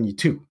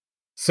 1972.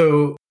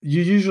 So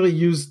you usually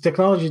use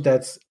technology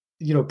that's,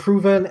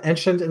 proven,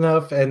 ancient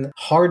enough, and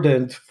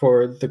hardened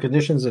for the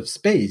conditions of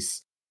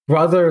space,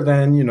 rather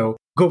than,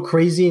 go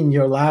crazy in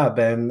your lab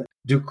and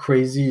do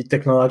crazy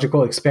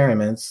technological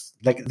experiments.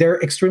 Like, they're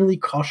extremely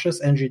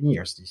cautious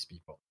engineers, these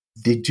people.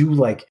 They do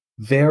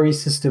very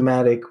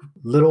systematic,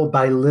 little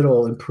by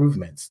little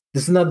improvements.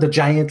 This is not the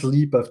giant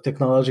leap of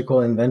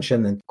technological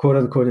invention and quote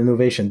unquote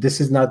innovation.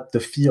 This is not the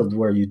field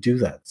where you do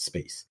that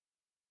space.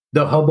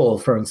 The Hubble,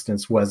 for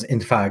instance, was in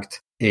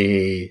fact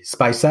a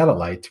spy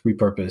satellite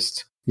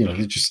repurposed.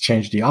 They just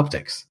changed the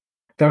optics.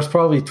 There's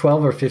probably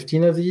 12 or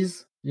 15 of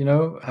these,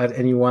 at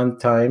any one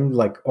time,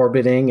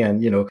 orbiting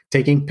and,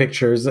 taking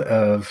pictures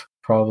of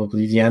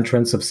probably the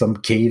entrance of some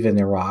cave in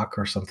Iraq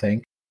or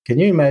something. Can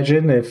you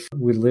imagine if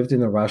we lived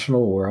in a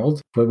rational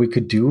world, what we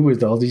could do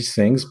with all these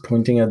things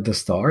pointing at the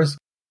stars?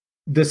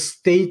 the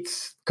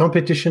state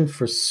competition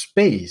for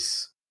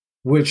space,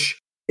 which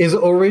is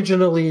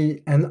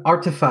originally an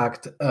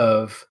artifact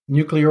of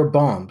nuclear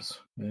bombs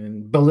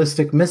and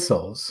ballistic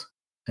missiles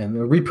and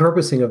the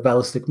repurposing of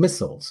ballistic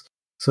missiles.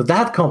 So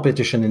that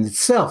competition in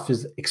itself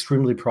is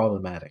extremely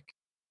problematic.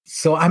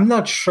 So I'm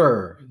not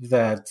sure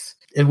that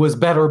it was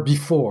better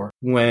before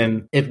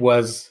when it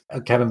was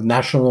a kind of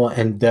national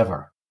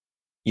endeavor.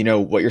 You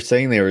know, what you're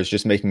saying there is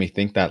just making me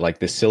think that like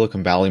the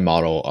Silicon Valley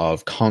model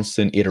of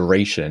constant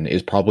iteration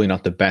is probably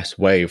not the best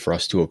way for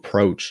us to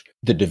approach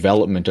the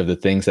development of the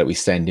things that we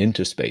send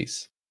into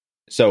space.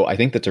 So I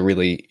think that's a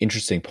really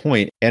interesting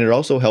point. And it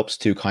also helps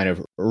to kind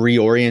of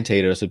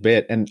reorientate us a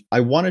bit. And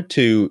I wanted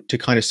to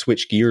kind of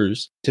switch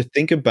gears to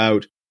think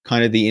about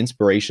kind of the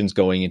inspirations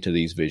going into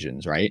these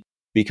visions, right?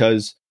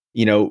 Because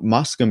you know,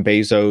 Musk and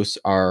Bezos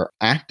are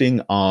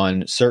acting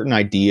on certain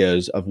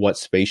ideas of what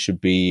space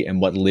should be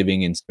and what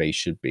living in space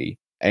should be.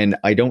 And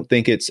I don't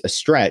think it's a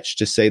stretch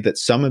to say that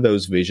some of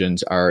those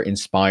visions are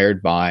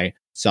inspired by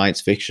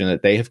science fiction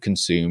that they have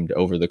consumed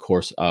over the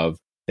course of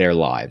their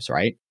lives,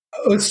 right?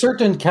 A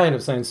certain kind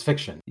of science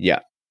fiction. Yeah.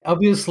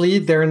 Obviously,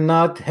 they're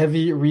not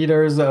heavy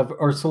readers of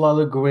Ursula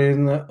Le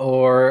Guin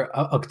or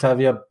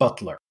Octavia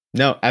Butler.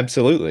 No,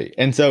 absolutely.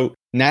 And so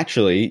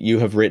naturally, you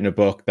have written a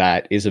book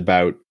that is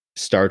about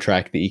Star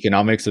Trek, the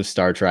economics of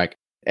Star Trek.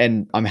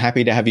 And I'm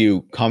happy to have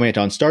you comment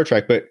on Star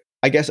Trek, but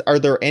I guess, are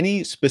there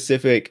any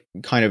specific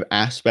kind of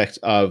aspects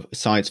of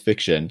science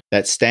fiction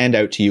that stand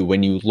out to you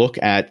when you look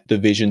at the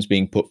visions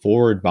being put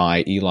forward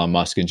by Elon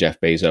Musk and Jeff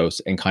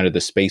Bezos and kind of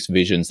the space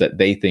visions that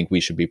they think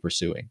we should be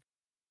pursuing?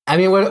 I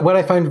mean, what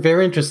I find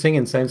very interesting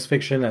in science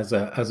fiction as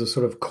a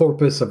sort of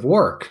corpus of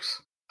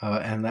works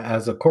and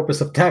as a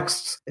corpus of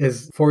texts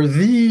is for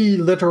the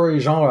literary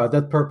genre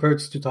that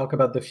purports to talk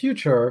about the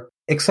future,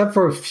 except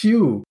for a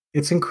few,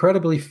 it's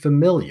incredibly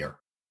familiar.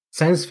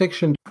 Science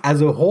fiction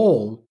as a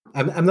whole,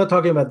 I'm not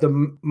talking about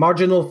the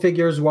marginal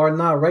figures who are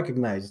not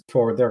recognized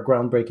for their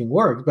groundbreaking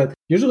work, but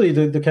usually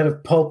the kind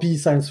of pulpy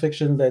science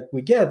fiction that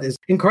we get is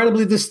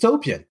incredibly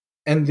dystopian.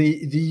 And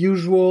the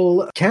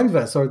usual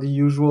canvas or the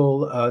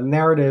usual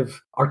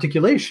narrative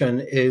articulation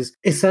is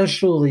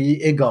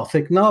essentially a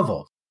Gothic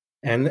novel.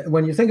 And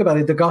when you think about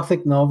it, the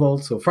Gothic novel,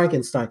 so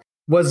Frankenstein,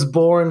 was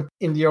born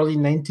in the early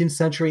 19th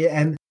century,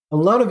 and a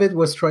lot of it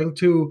was trying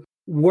to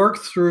work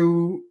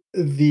through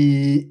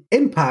the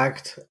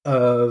impact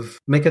of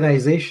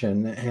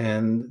mechanization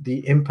and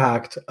the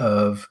impact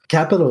of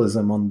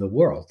capitalism on the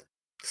world.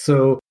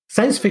 So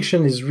science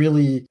fiction is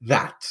really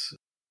that,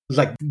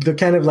 like the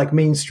kind of like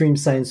mainstream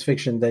science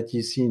fiction that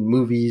you see in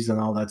movies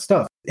and all that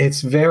stuff.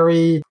 It's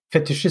very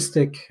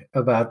fetishistic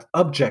about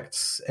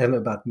objects and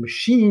about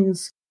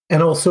machines,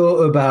 and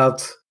also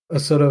about a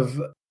sort of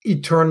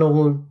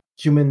eternal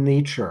human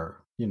nature.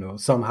 You know,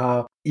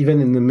 somehow, even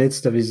in the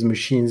midst of these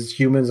machines,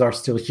 humans are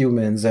still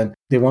humans and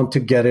they want to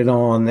get it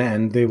on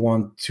and they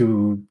want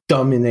to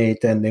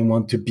dominate and they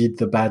want to beat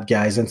the bad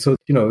guys. And so,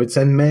 you know, it's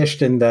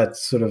enmeshed in that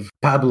sort of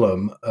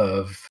pablum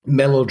of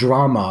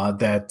melodrama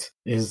that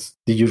is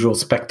the usual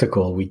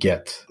spectacle we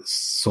get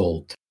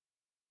sold.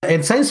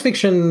 And science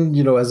fiction,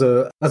 you know, as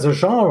a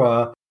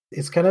genre,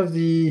 is kind of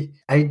the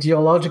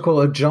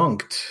ideological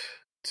adjunct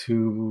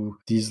to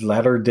these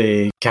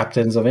latter-day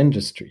captains of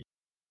industry.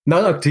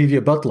 Not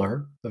Octavia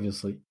Butler,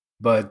 obviously,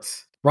 but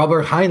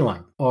Robert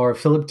Heinlein or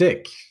Philip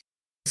Dick.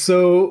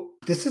 So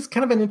this is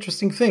kind of an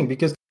interesting thing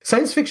because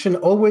science fiction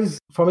always,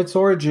 from its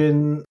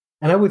origin,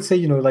 and I would say,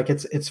 you know, like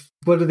it's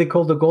what do they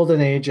call the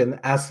Golden Age,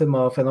 and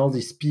Asimov and all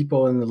these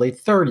people in the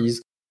late 30s,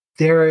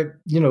 they're,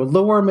 you know,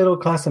 lower middle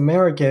class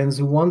Americans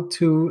who want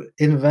to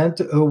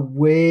invent a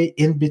way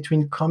in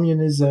between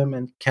communism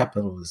and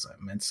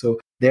capitalism. And so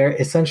they're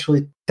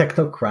essentially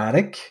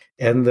technocratic.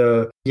 And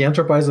the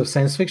enterprise of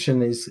science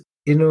fiction is,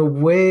 in a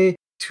way,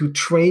 to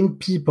train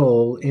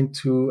people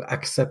into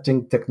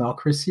accepting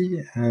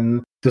technocracy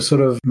and the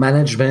sort of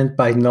management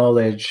by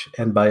knowledge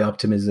and by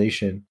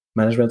optimization,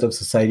 management of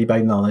society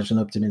by knowledge and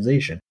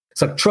optimization.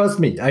 It's like, trust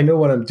me, I know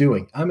what I'm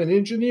doing. I'm an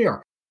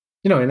engineer.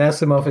 You know, in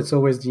Asimov, it's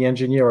always the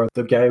engineer or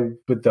the guy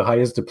with the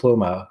highest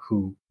diploma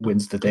who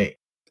wins the day.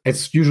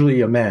 It's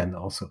usually a man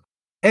also.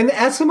 And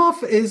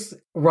Asimov is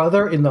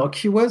rather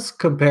innocuous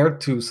compared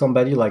to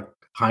somebody like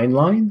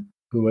Heinlein,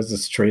 who was a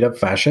straight up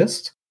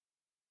fascist.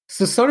 It's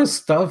the sort of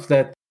stuff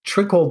that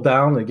trickled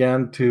down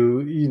again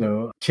to, you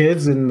know,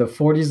 kids in the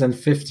 40s and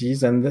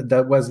 50s. And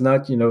that was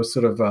not, you know,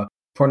 sort of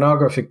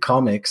pornographic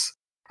comics.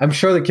 I'm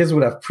sure the kids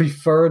would have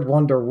preferred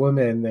Wonder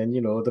Woman and,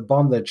 you know, the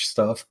bondage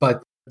stuff.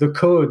 But the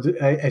code,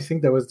 I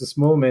think there was this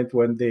moment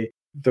when the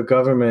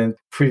government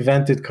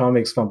prevented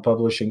comics from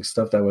publishing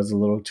stuff that was a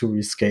little too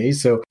risque.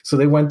 So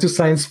they went to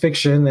science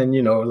fiction and,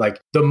 you know, like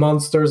the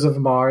monsters of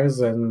Mars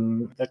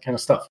and that kind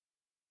of stuff.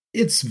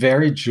 It's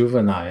very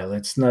juvenile.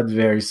 It's not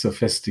very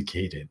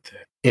sophisticated.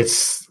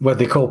 It's what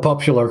they call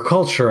popular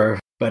culture,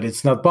 but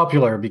it's not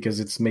popular because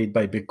it's made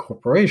by big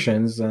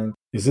corporations. And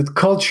is it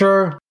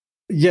culture?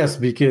 Yes,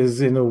 because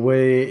in a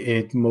way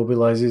it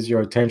mobilizes your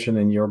attention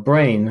and your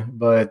brain,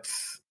 but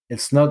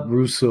it's not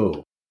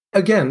Rousseau.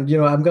 Again, you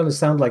know, I'm going to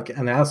sound like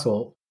an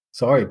asshole.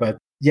 Sorry, but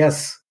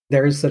yes,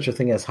 there is such a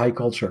thing as high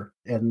culture,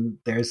 and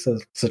there is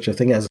such a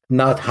thing as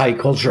not high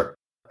culture.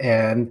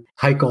 And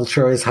high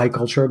culture is high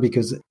culture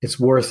because it's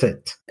worth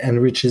it,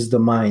 enriches the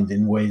mind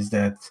in ways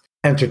that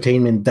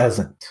entertainment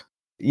doesn't.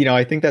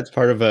 I think that's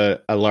part of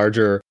a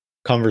larger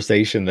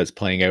conversation that's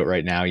playing out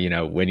right now,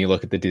 when you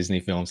look at the Disney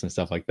films and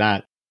stuff like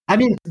that. I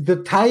mean, the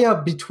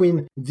tie-up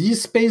between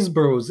these space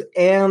bros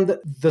and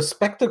the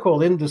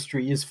spectacle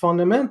industry is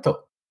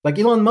fundamental. Like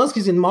Elon Musk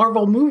is in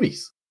Marvel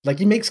movies. Like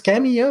he makes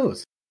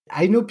cameos.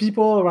 I know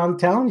people around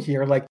town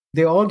here, like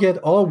they all get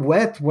all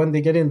wet when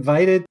they get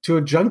invited to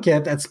a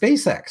junket at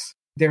SpaceX.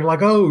 They're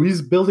like, oh,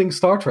 he's building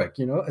Star Trek,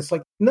 It's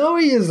like, no,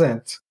 he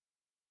isn't.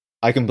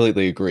 I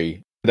completely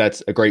agree.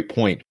 That's a great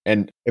point.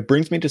 And it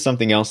brings me to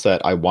something else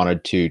that I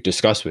wanted to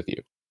discuss with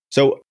you.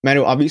 So,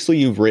 Manu, obviously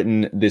you've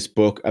written this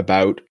book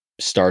about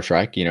Star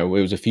Trek. It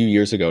was a few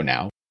years ago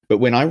now. But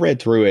when I read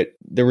through it,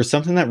 there was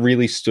something that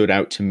really stood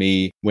out to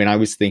me when I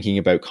was thinking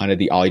about kind of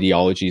the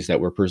ideologies that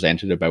were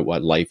presented about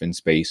what life in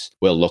space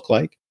will look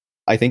like.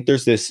 I think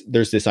there's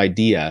this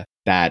idea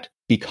that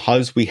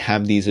because we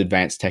have these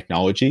advanced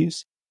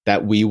technologies,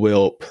 that we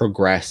will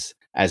progress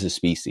as a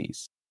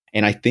species.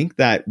 And I think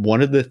that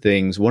one of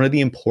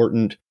the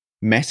important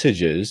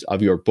messages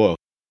of your book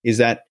is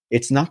that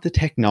it's not the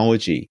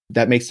technology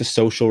that makes the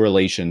social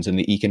relations and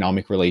the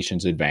economic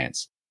relations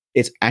advance.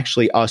 It's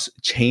actually us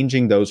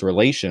changing those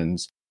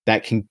relations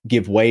that can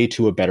give way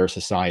to a better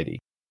society.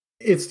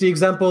 It's the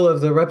example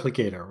of the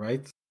replicator,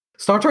 right?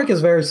 Star Trek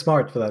is very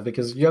smart for that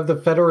because you have the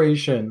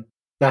Federation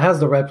that has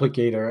the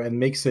replicator and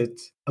makes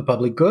it a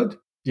public good,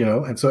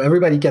 and so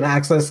everybody can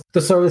access the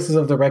services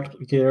of the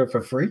replicator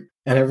for free,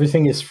 and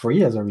everything is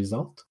free as a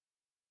result.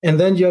 And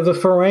then you have the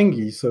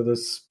Ferengi, so the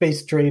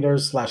space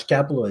traders /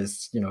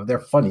 capitalists, they're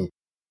funny.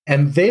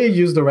 And they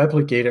use the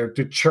replicator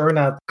to churn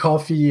out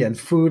coffee and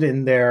food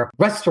in their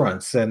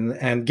restaurants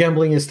and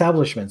gambling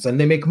establishments, and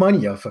they make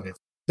money off of it.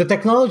 The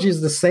technology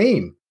is the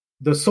same.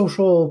 The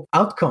social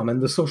outcome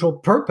and the social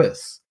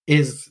purpose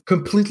is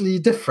completely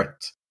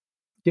different.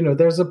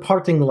 There's a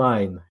parting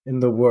line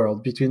in the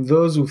world between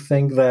those who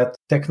think that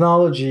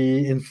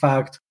technology, in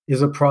fact,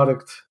 is a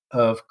product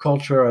of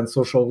culture and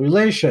social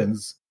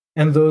relations,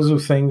 and those who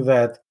think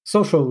that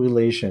social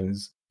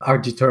relations are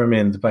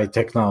determined by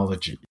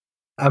technology.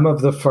 I'm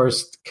of the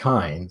first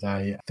kind.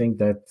 I think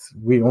that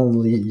we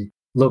only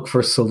look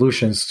for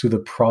solutions to the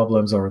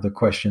problems or the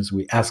questions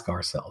we ask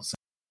ourselves.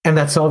 And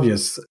that's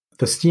obvious.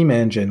 The steam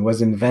engine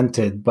was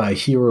invented by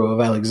Hero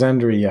of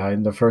Alexandria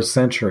in the first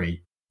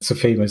century. It's a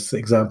famous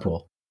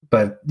example.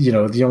 But,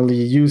 the only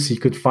use he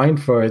could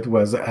find for it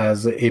was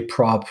as a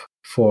prop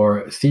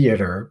for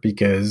theater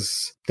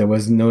because there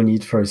was no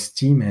need for a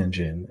steam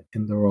engine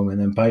in the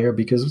Roman Empire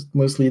because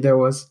mostly there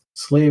was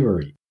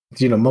slavery.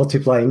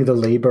 Multiplying the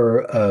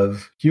labor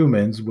of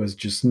humans was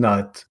just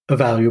not a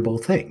valuable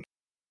thing.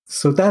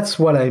 So that's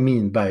what I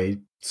mean by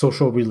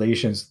social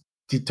relations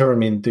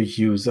determine the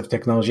use of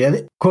technology.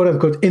 And quote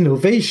unquote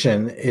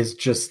innovation is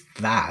just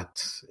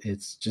that.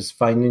 It's just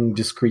finding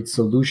discrete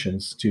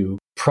solutions to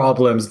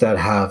problems that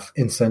have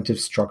incentive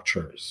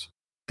structures.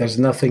 There's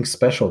nothing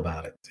special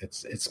about it.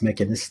 It's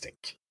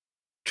mechanistic.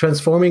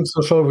 Transforming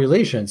social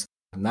relations,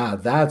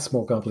 that's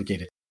more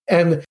complicated.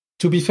 And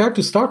to be fair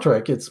to Star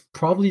Trek, it's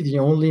probably the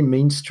only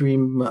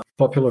mainstream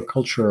popular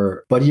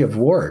culture body of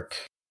work,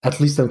 at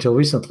least until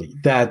recently,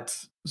 that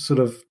sort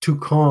of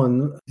took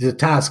on the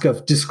task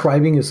of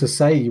describing a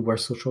society where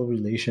social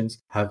relations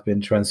have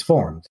been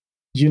transformed.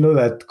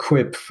 That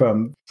quip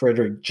from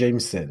Frederick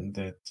Jameson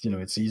that,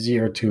 it's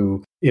easier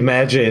to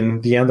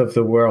imagine the end of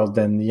the world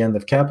than the end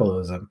of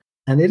capitalism.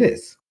 And it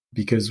is,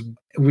 because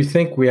we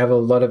think we have a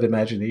lot of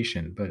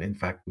imagination, but in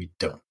fact, we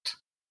don't.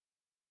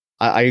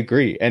 I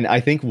agree. And I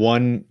think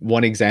one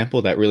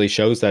example that really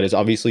shows that is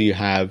obviously you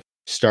have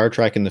Star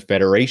Trek and the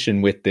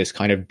Federation with this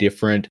kind of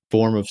different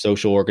form of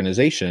social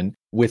organization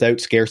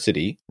without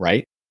scarcity,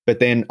 right? But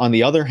then on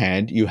the other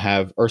hand, you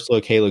have Ursula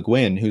K. Le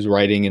Guin, who's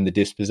writing in The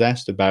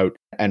Dispossessed about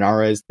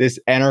Anaras, this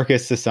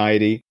anarchist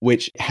society,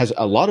 which has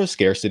a lot of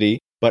scarcity,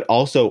 but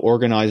also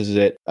organizes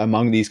it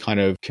among these kind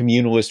of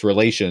communalist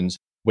relations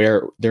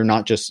where they're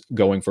not just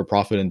going for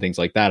profit and things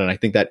like that. And I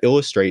think that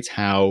illustrates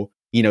how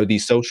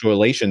these social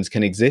relations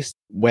can exist,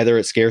 whether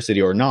it's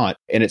scarcity or not.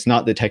 And it's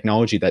not the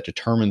technology that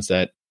determines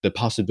that, the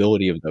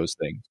possibility of those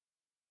things.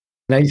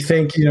 And I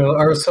think,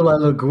 Ursula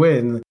Le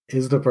Guin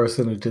is the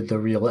person who did the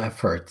real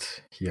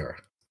effort here.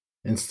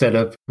 Instead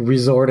of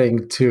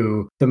resorting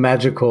to the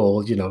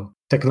magical,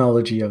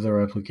 technology of the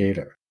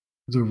replicator,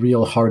 the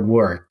real hard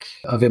work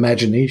of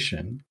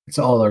imagination, it's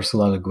all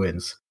Ursula Le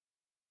Guin's.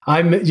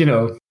 I'm,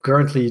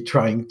 currently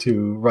trying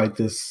to write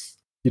this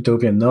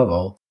utopian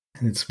novel,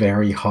 and it's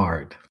very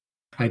hard.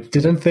 I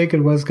didn't think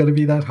it was going to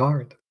be that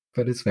hard,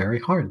 but it's very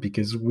hard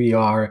because we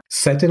are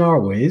set in our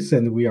ways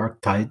and we are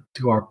tied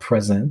to our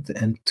present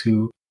and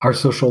to our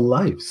social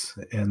lives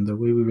and the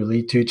way we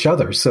relate to each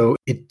other. So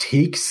it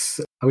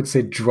takes, I would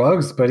say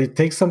drugs, but it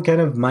takes some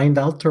kind of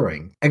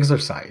mind-altering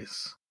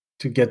exercise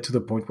to get to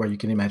the point where you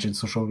can imagine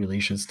social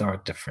relations that are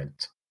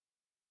different.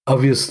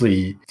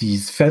 Obviously,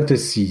 these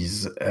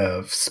fantasies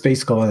of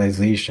space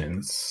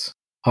colonizations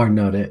are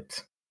not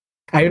it.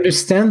 I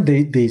understand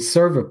they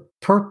serve a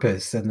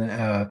purpose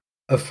and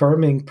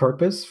affirming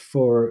purpose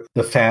for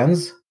the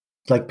fans,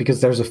 like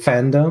because there's a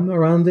fandom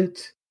around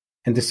it,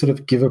 and they sort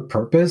of give a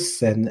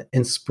purpose and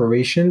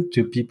inspiration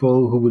to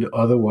people who would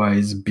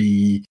otherwise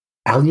be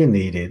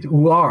alienated,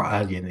 who are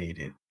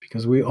alienated,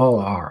 because we all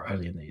are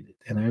alienated.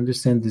 And I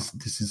understand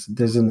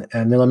there's an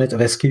element of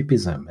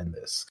escapism in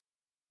this.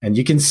 And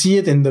you can see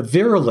it in the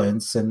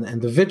virulence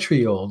and the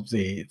vitriol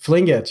they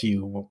fling at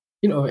you,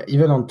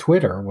 even on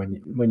Twitter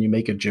when you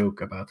make a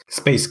joke about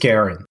Space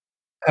Karen.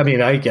 I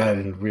mean, I got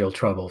in real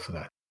trouble for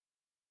that.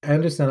 I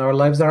understand our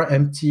lives are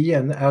empty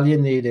and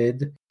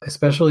alienated,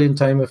 especially in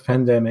time of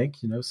pandemic,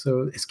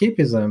 so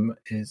escapism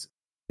is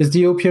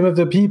the opium of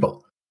the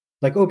people.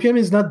 Like, opium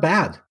is not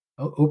bad.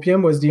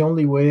 Opium was the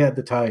only way at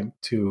the time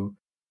to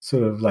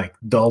sort of like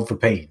dull the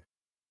pain.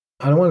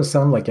 I don't want to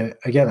sound like,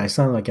 I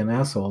sound like an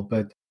asshole,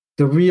 but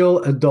the real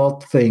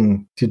adult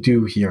thing to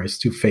do here is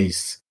to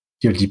face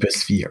your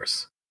deepest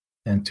fears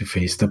and to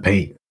face the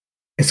pain.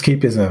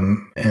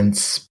 Escapism and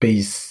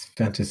space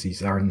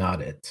fantasies are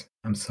not it.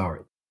 I'm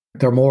sorry.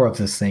 They're more of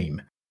the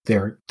same.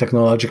 They're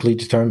technologically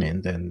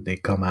determined and they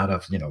come out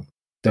of,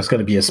 there's going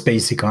to be a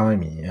space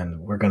economy and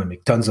we're going to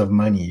make tons of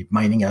money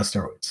mining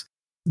asteroids.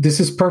 This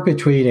is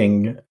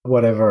perpetuating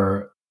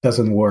whatever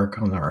doesn't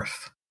work on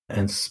Earth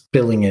and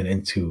spilling it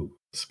into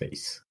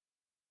space.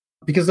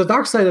 Because the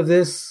dark side of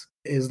this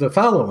is the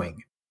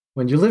following.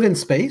 When you live in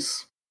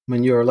space,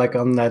 when you're like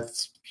on that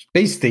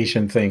space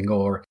station thing,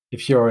 or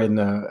if you're in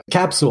a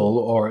capsule,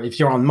 or if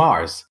you're on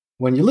Mars,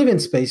 when you live in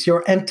space,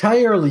 you're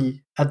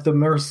entirely at the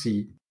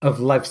mercy of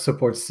life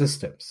support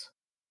systems.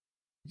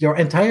 Your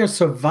entire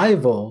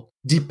survival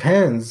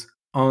depends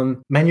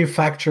on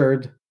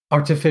manufactured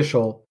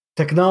artificial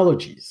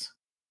technologies.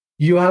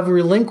 You have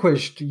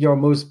relinquished your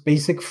most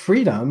basic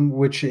freedom,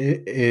 which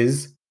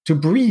is to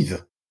breathe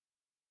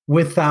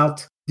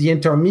without the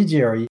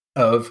intermediary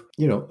of,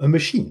 a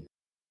machine.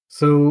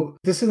 So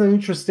this is an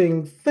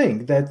interesting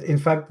thing that, in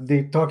fact,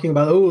 they're talking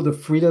about, the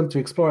freedom to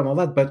explore and all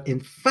that. But in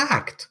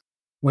fact,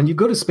 when you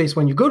go to space,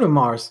 when you go to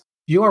Mars,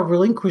 you are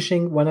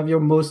relinquishing one of your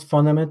most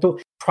fundamental,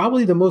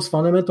 probably the most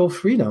fundamental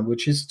freedom,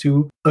 which is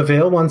to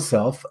avail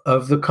oneself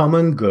of the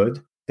common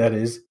good that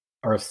is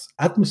Earth's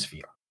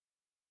atmosphere.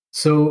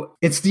 So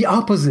it's the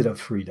opposite of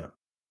freedom.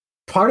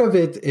 Part of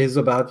it is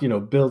about,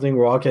 building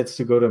rockets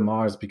to go to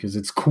Mars because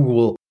it's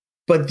cool.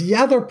 But the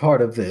other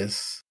part of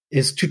this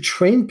is to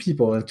train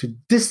people and to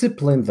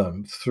discipline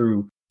them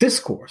through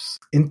discourse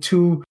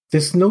into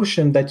this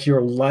notion that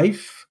your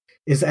life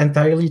is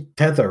entirely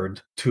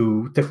tethered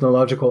to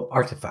technological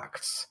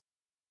artifacts.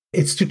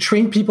 It's to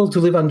train people to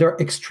live under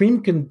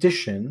extreme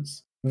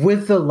conditions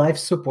with the life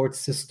support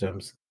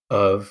systems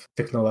of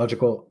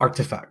technological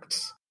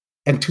artifacts,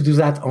 and to do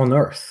that on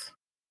Earth,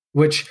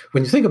 which,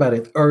 when you think about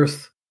it,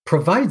 Earth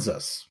provides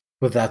us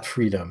with that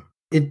freedom.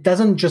 It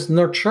doesn't just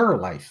nurture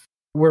life.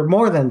 We're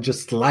more than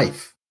just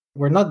life.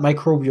 We're not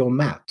microbial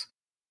mat.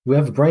 We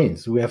have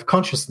brains. We have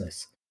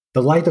consciousness,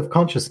 the light of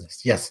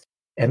consciousness, yes.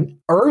 And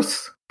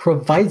Earth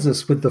provides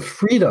us with the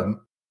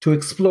freedom to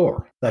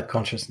explore that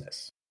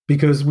consciousness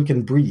because we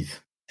can breathe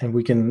and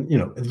we can,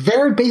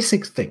 very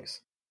basic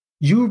things.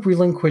 You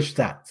relinquish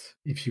that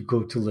if you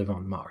go to live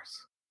on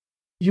Mars.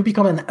 You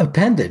become an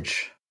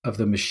appendage of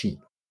the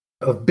machine,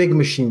 of big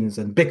machines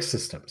and big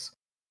systems.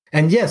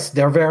 And yes,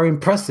 they're very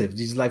impressive,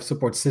 these life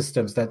support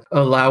systems that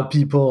allow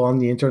people on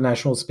the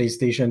International Space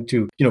Station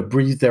to,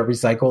 breathe their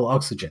recycled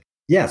oxygen.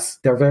 Yes,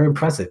 they're very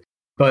impressive,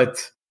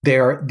 but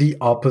they're the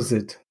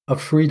opposite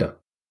of freedom.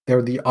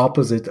 They're the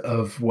opposite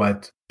of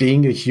what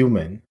being a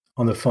human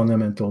on a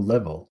fundamental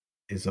level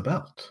is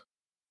about.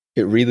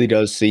 It really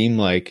does seem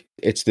like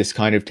it's this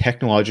kind of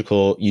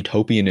technological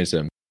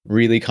utopianism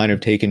really kind of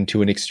taken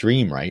to an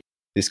extreme, right?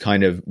 This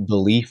kind of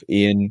belief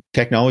in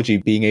technology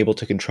being able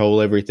to control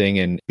everything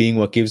and being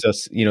what gives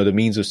us, the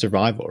means of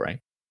survival, right?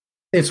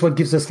 It's what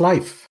gives us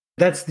life.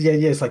 That's the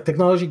idea. It's like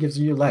technology gives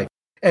you life.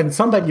 And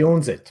somebody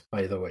owns it,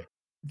 by the way.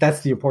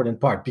 That's the important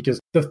part, because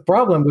the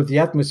problem with the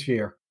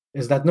atmosphere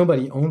is that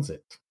nobody owns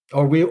it,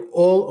 or we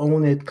all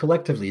own it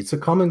collectively. It's a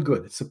common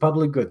good. It's a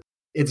public good.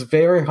 It's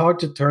very hard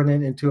to turn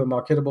it into a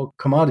marketable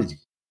commodity.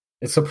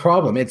 It's a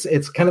problem.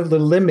 It's kind of the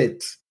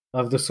limit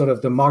of the sort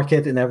of the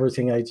market and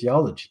everything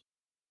ideology.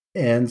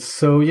 And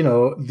so,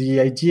 the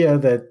idea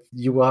that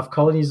you will have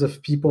colonies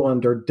of people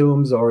under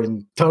domes or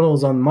in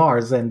tunnels on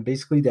Mars, and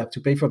basically they have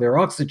to pay for their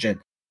oxygen.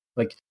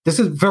 Like, this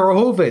is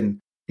Verhoeven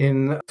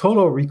in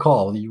Total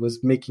Recall. He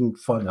was making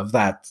fun of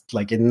that,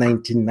 like in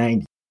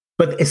 1990.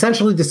 But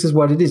essentially, this is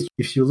what it is.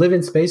 If you live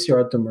in space, you're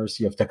at the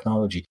mercy of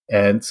technology,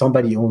 and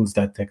somebody owns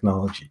that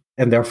technology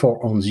and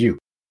therefore owns you.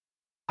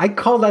 I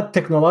call that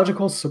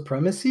technological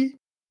supremacy,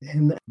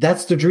 and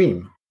that's the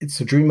dream.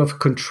 It's a dream of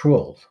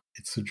control.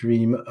 It's a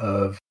dream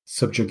of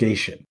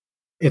subjugation.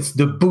 It's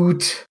the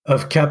boot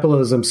of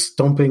capitalism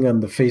stomping on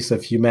the face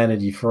of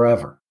humanity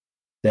forever.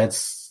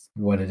 That's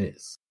what it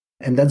is.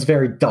 And that's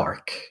very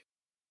dark.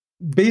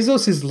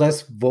 Bezos is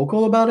less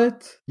vocal about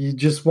it. He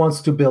just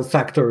wants to build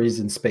factories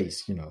in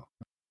space,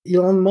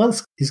 Elon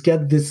Musk, he's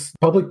got this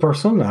public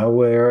persona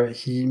where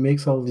he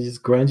makes all these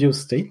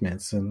grandiose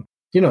statements and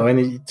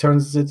he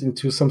turns it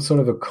into some sort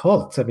of a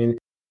cult. I mean,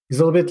 he's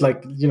a little bit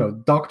like,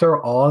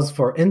 Dr. Oz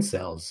for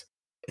incels.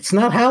 It's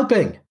not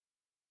helping.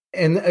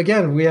 And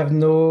again, we have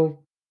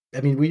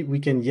we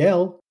can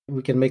yell,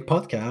 we can make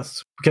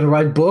podcasts, we can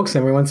write books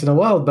every once in a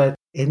while, but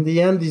in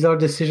the end, these are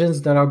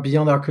decisions that are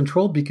beyond our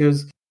control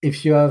because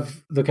if you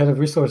have the kind of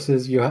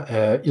resources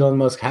Elon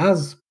Musk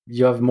has,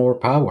 you have more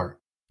power.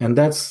 And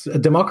that's a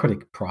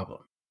democratic problem.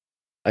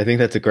 I think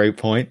that's a great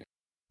point.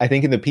 I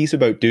think in the piece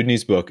about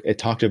Dewdney's book, it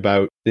talked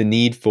about the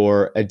need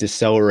for a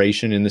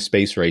deceleration in the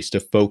space race to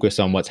focus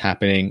on what's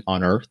happening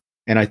on Earth.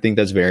 And I think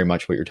that's very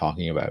much what you're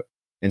talking about.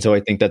 And so I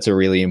think that's a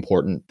really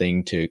important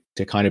thing to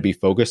kind of be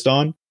focused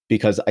on,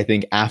 because I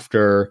think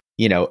after,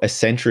 a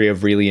century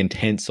of really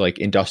intense like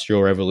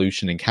industrial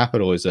revolution and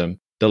capitalism,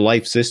 the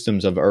life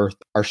systems of Earth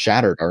are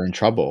shattered, are in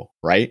trouble,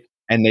 right?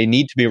 And they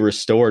need to be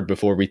restored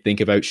before we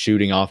think about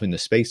shooting off into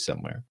space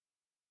somewhere.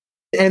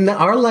 And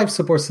our life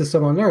support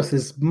system on Earth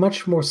is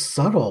much more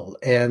subtle.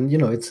 And,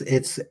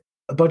 it's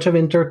a bunch of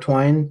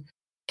intertwined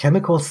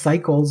chemical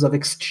cycles of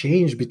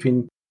exchange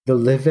between the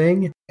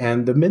living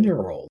and the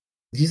mineral.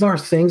 These are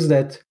things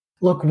that,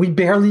 look, we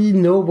barely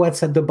know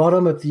what's at the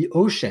bottom of the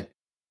ocean.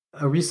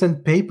 A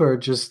recent paper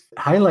just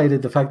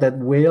highlighted the fact that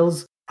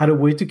whales had a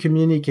way to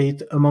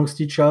communicate amongst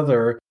each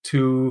other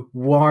to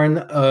warn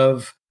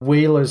of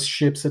whalers'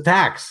 ships'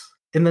 attacks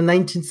in the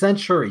 19th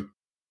century.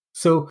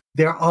 So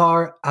there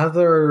are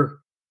other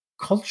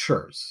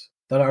cultures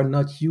that are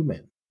not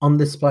human on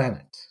this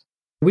planet.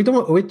 We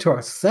don't owe it to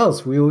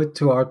ourselves. We owe it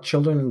to our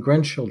children and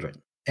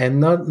grandchildren. And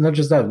not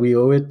just that, we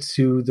owe it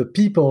to the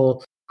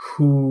people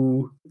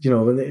who,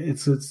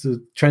 it's a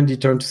trendy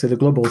term to say the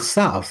global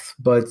south.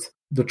 But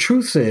the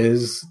truth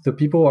is the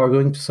people who are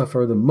going to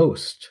suffer the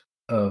most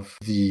of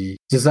the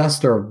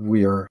disaster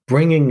we're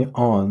bringing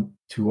on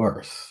to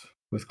Earth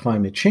with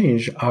climate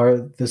change are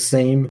the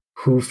same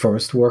who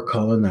first were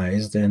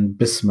colonized and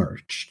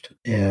besmirched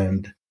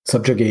and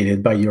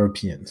subjugated by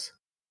Europeans.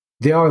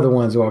 They are the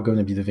ones who are going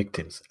to be the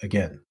victims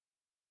again.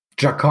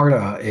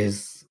 Jakarta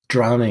is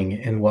drowning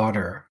in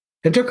water.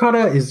 And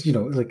Jakarta is,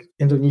 like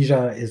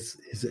Indonesia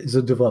is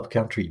a developed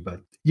country, but,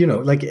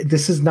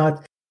 this is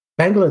not,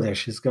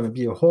 Bangladesh is going to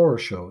be a horror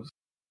show.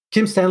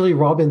 Kim Stanley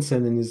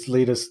Robinson, in his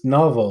latest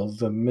novel,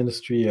 The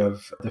Ministry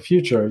of the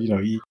Future,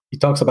 he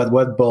talks about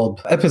wet bulb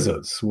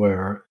episodes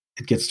where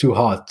it gets too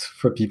hot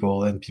for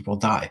people and people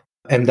die.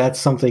 And that's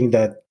something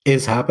that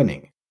is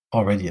happening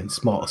already in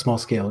small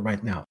scale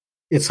right now.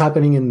 It's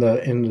happening in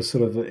the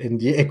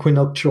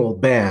equinoctial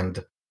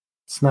band.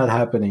 It's not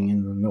happening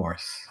in the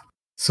north.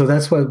 So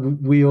that's what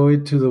we owe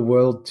it to the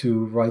world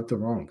to right the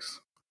wrongs.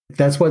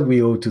 That's what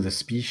we owe to the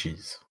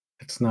species.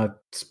 It's not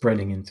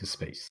spreading into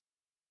space.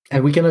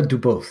 And we cannot do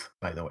both,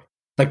 by the way.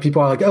 Like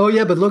people are like, oh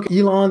yeah, but look,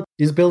 Elon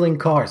is building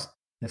cars.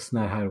 That's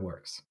not how it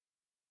works.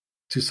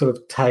 To sort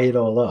of tie it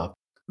all up.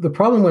 The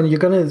problem when you're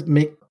going to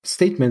make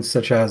statements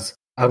such as,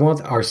 I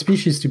want our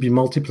species to be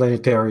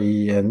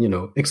multiplanetary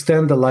and,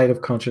 extend the light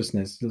of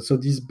consciousness. So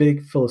these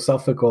big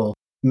philosophical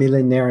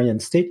millenarian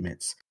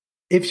statements.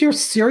 If you're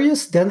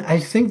serious, then I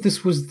think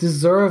this would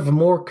deserve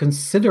more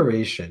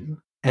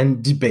consideration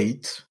and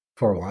debate,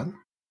 for one.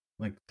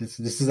 Like this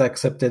is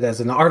accepted as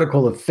an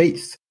article of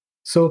faith.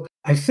 So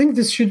I think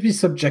this should be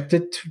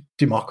subjected to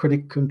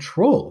democratic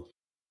control.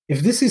 If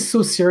this is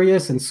so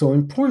serious and so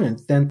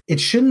important, then it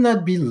should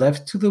not be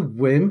left to the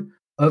whim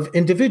of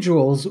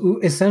individuals who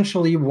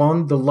essentially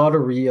won the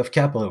lottery of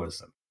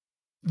capitalism.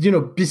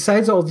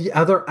 Besides all the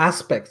other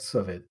aspects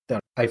of it that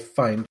I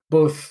find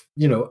both,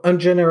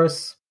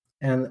 ungenerous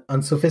and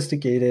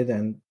unsophisticated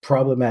and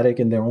problematic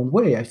in their own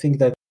way, I think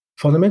that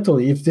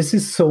fundamentally, if this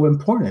is so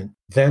important,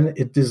 then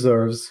it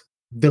deserves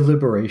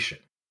deliberation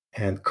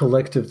and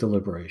collective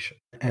deliberation.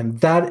 And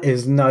that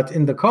is not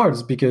in the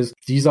cards because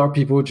these are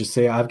people who just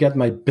say, I've got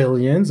my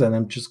billions and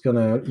I'm just going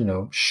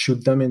to,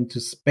 shoot them into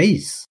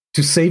space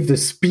to save the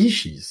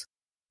species.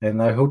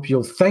 And I hope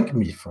you'll thank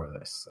me for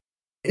this.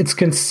 It's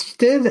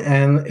conceited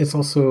and it's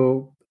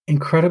also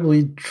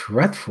incredibly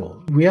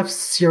dreadful. We have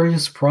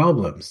serious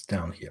problems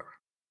down here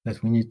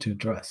that we need to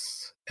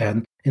address.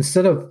 And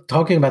instead of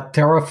talking about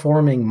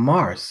terraforming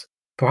Mars,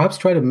 perhaps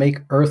try to make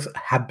Earth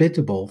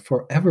habitable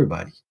for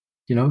everybody.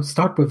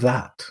 Start with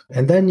that.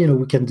 And then,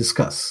 we can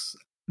discuss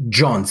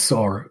jaunts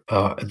or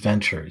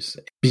adventures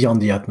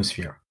beyond the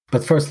atmosphere.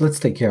 But first, let's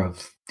take care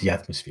of the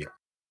atmosphere.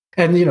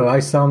 And,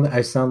 I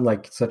sound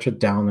like such a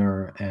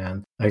downer,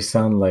 and I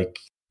sound like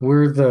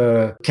we're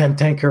the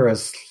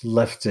cantankerous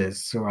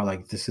leftists who are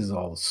like, this is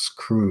all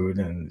screwed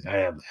and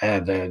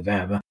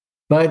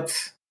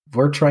but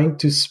we're trying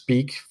to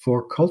speak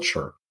for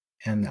culture.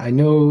 And I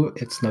know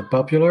it's not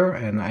popular,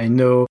 and I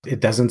know it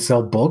doesn't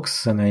sell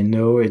books, and I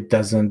know it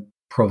doesn't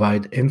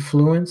provide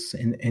influence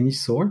in any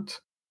sort.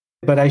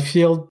 But I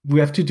feel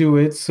we have to do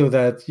it so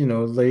that,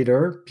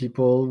 later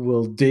people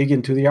will dig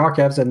into the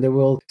archives and they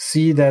will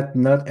see that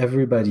not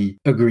everybody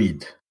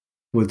agreed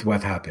with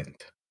what happened.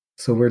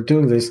 So we're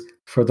doing this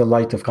for the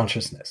light of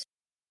consciousness.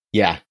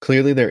 Yeah,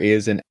 clearly there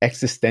is an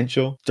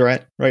existential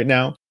threat right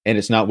now. And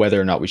it's not whether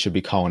or not we should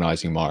be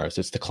colonizing Mars.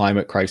 It's the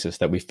climate crisis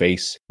that we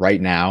face right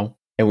now.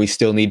 And we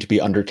still need to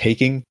be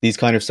undertaking these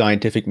kind of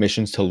scientific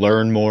missions to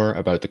learn more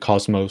about the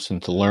cosmos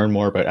and to learn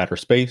more about outer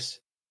space.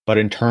 But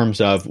in terms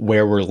of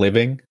where we're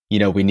living,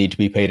 we need to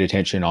be paid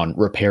attention on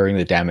repairing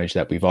the damage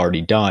that we've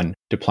already done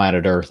to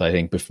planet Earth, I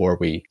think, before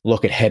we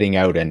look at heading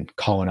out and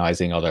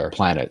colonizing other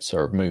planets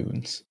or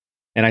moons.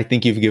 And I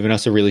think you've given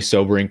us a really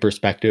sobering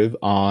perspective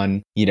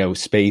on,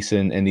 space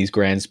and these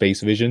grand space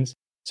visions.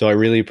 So I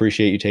really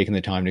appreciate you taking the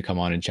time to come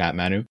on and chat,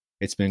 Manu.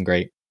 It's been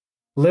great.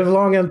 Live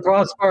long and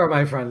prosper,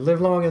 my friend. Live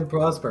long and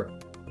prosper.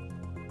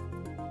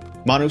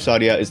 Manu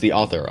Sadia is the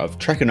author of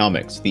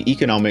Trekonomics, the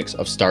Economics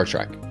of Star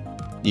Trek.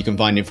 You can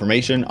find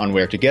information on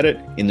where to get it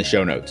in the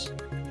show notes.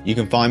 You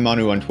can find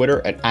Manu on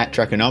Twitter at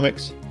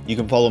 @Trekonomics. You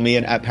can follow me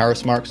at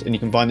Paris Marks, and you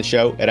can find the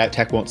show at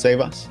Tech Won't Save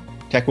Us.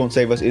 Tech Won't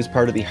Save Us is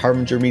part of the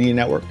Harbinger Media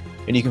Network,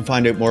 and you can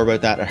find out more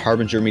about that at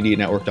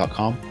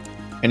harbingermedianetwork.com.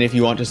 And if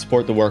you want to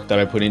support the work that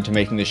I put into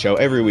making the show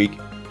every week,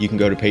 you can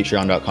go to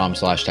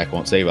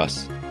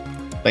patreon.com/techwon'tsaveus.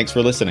 Thanks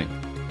for listening.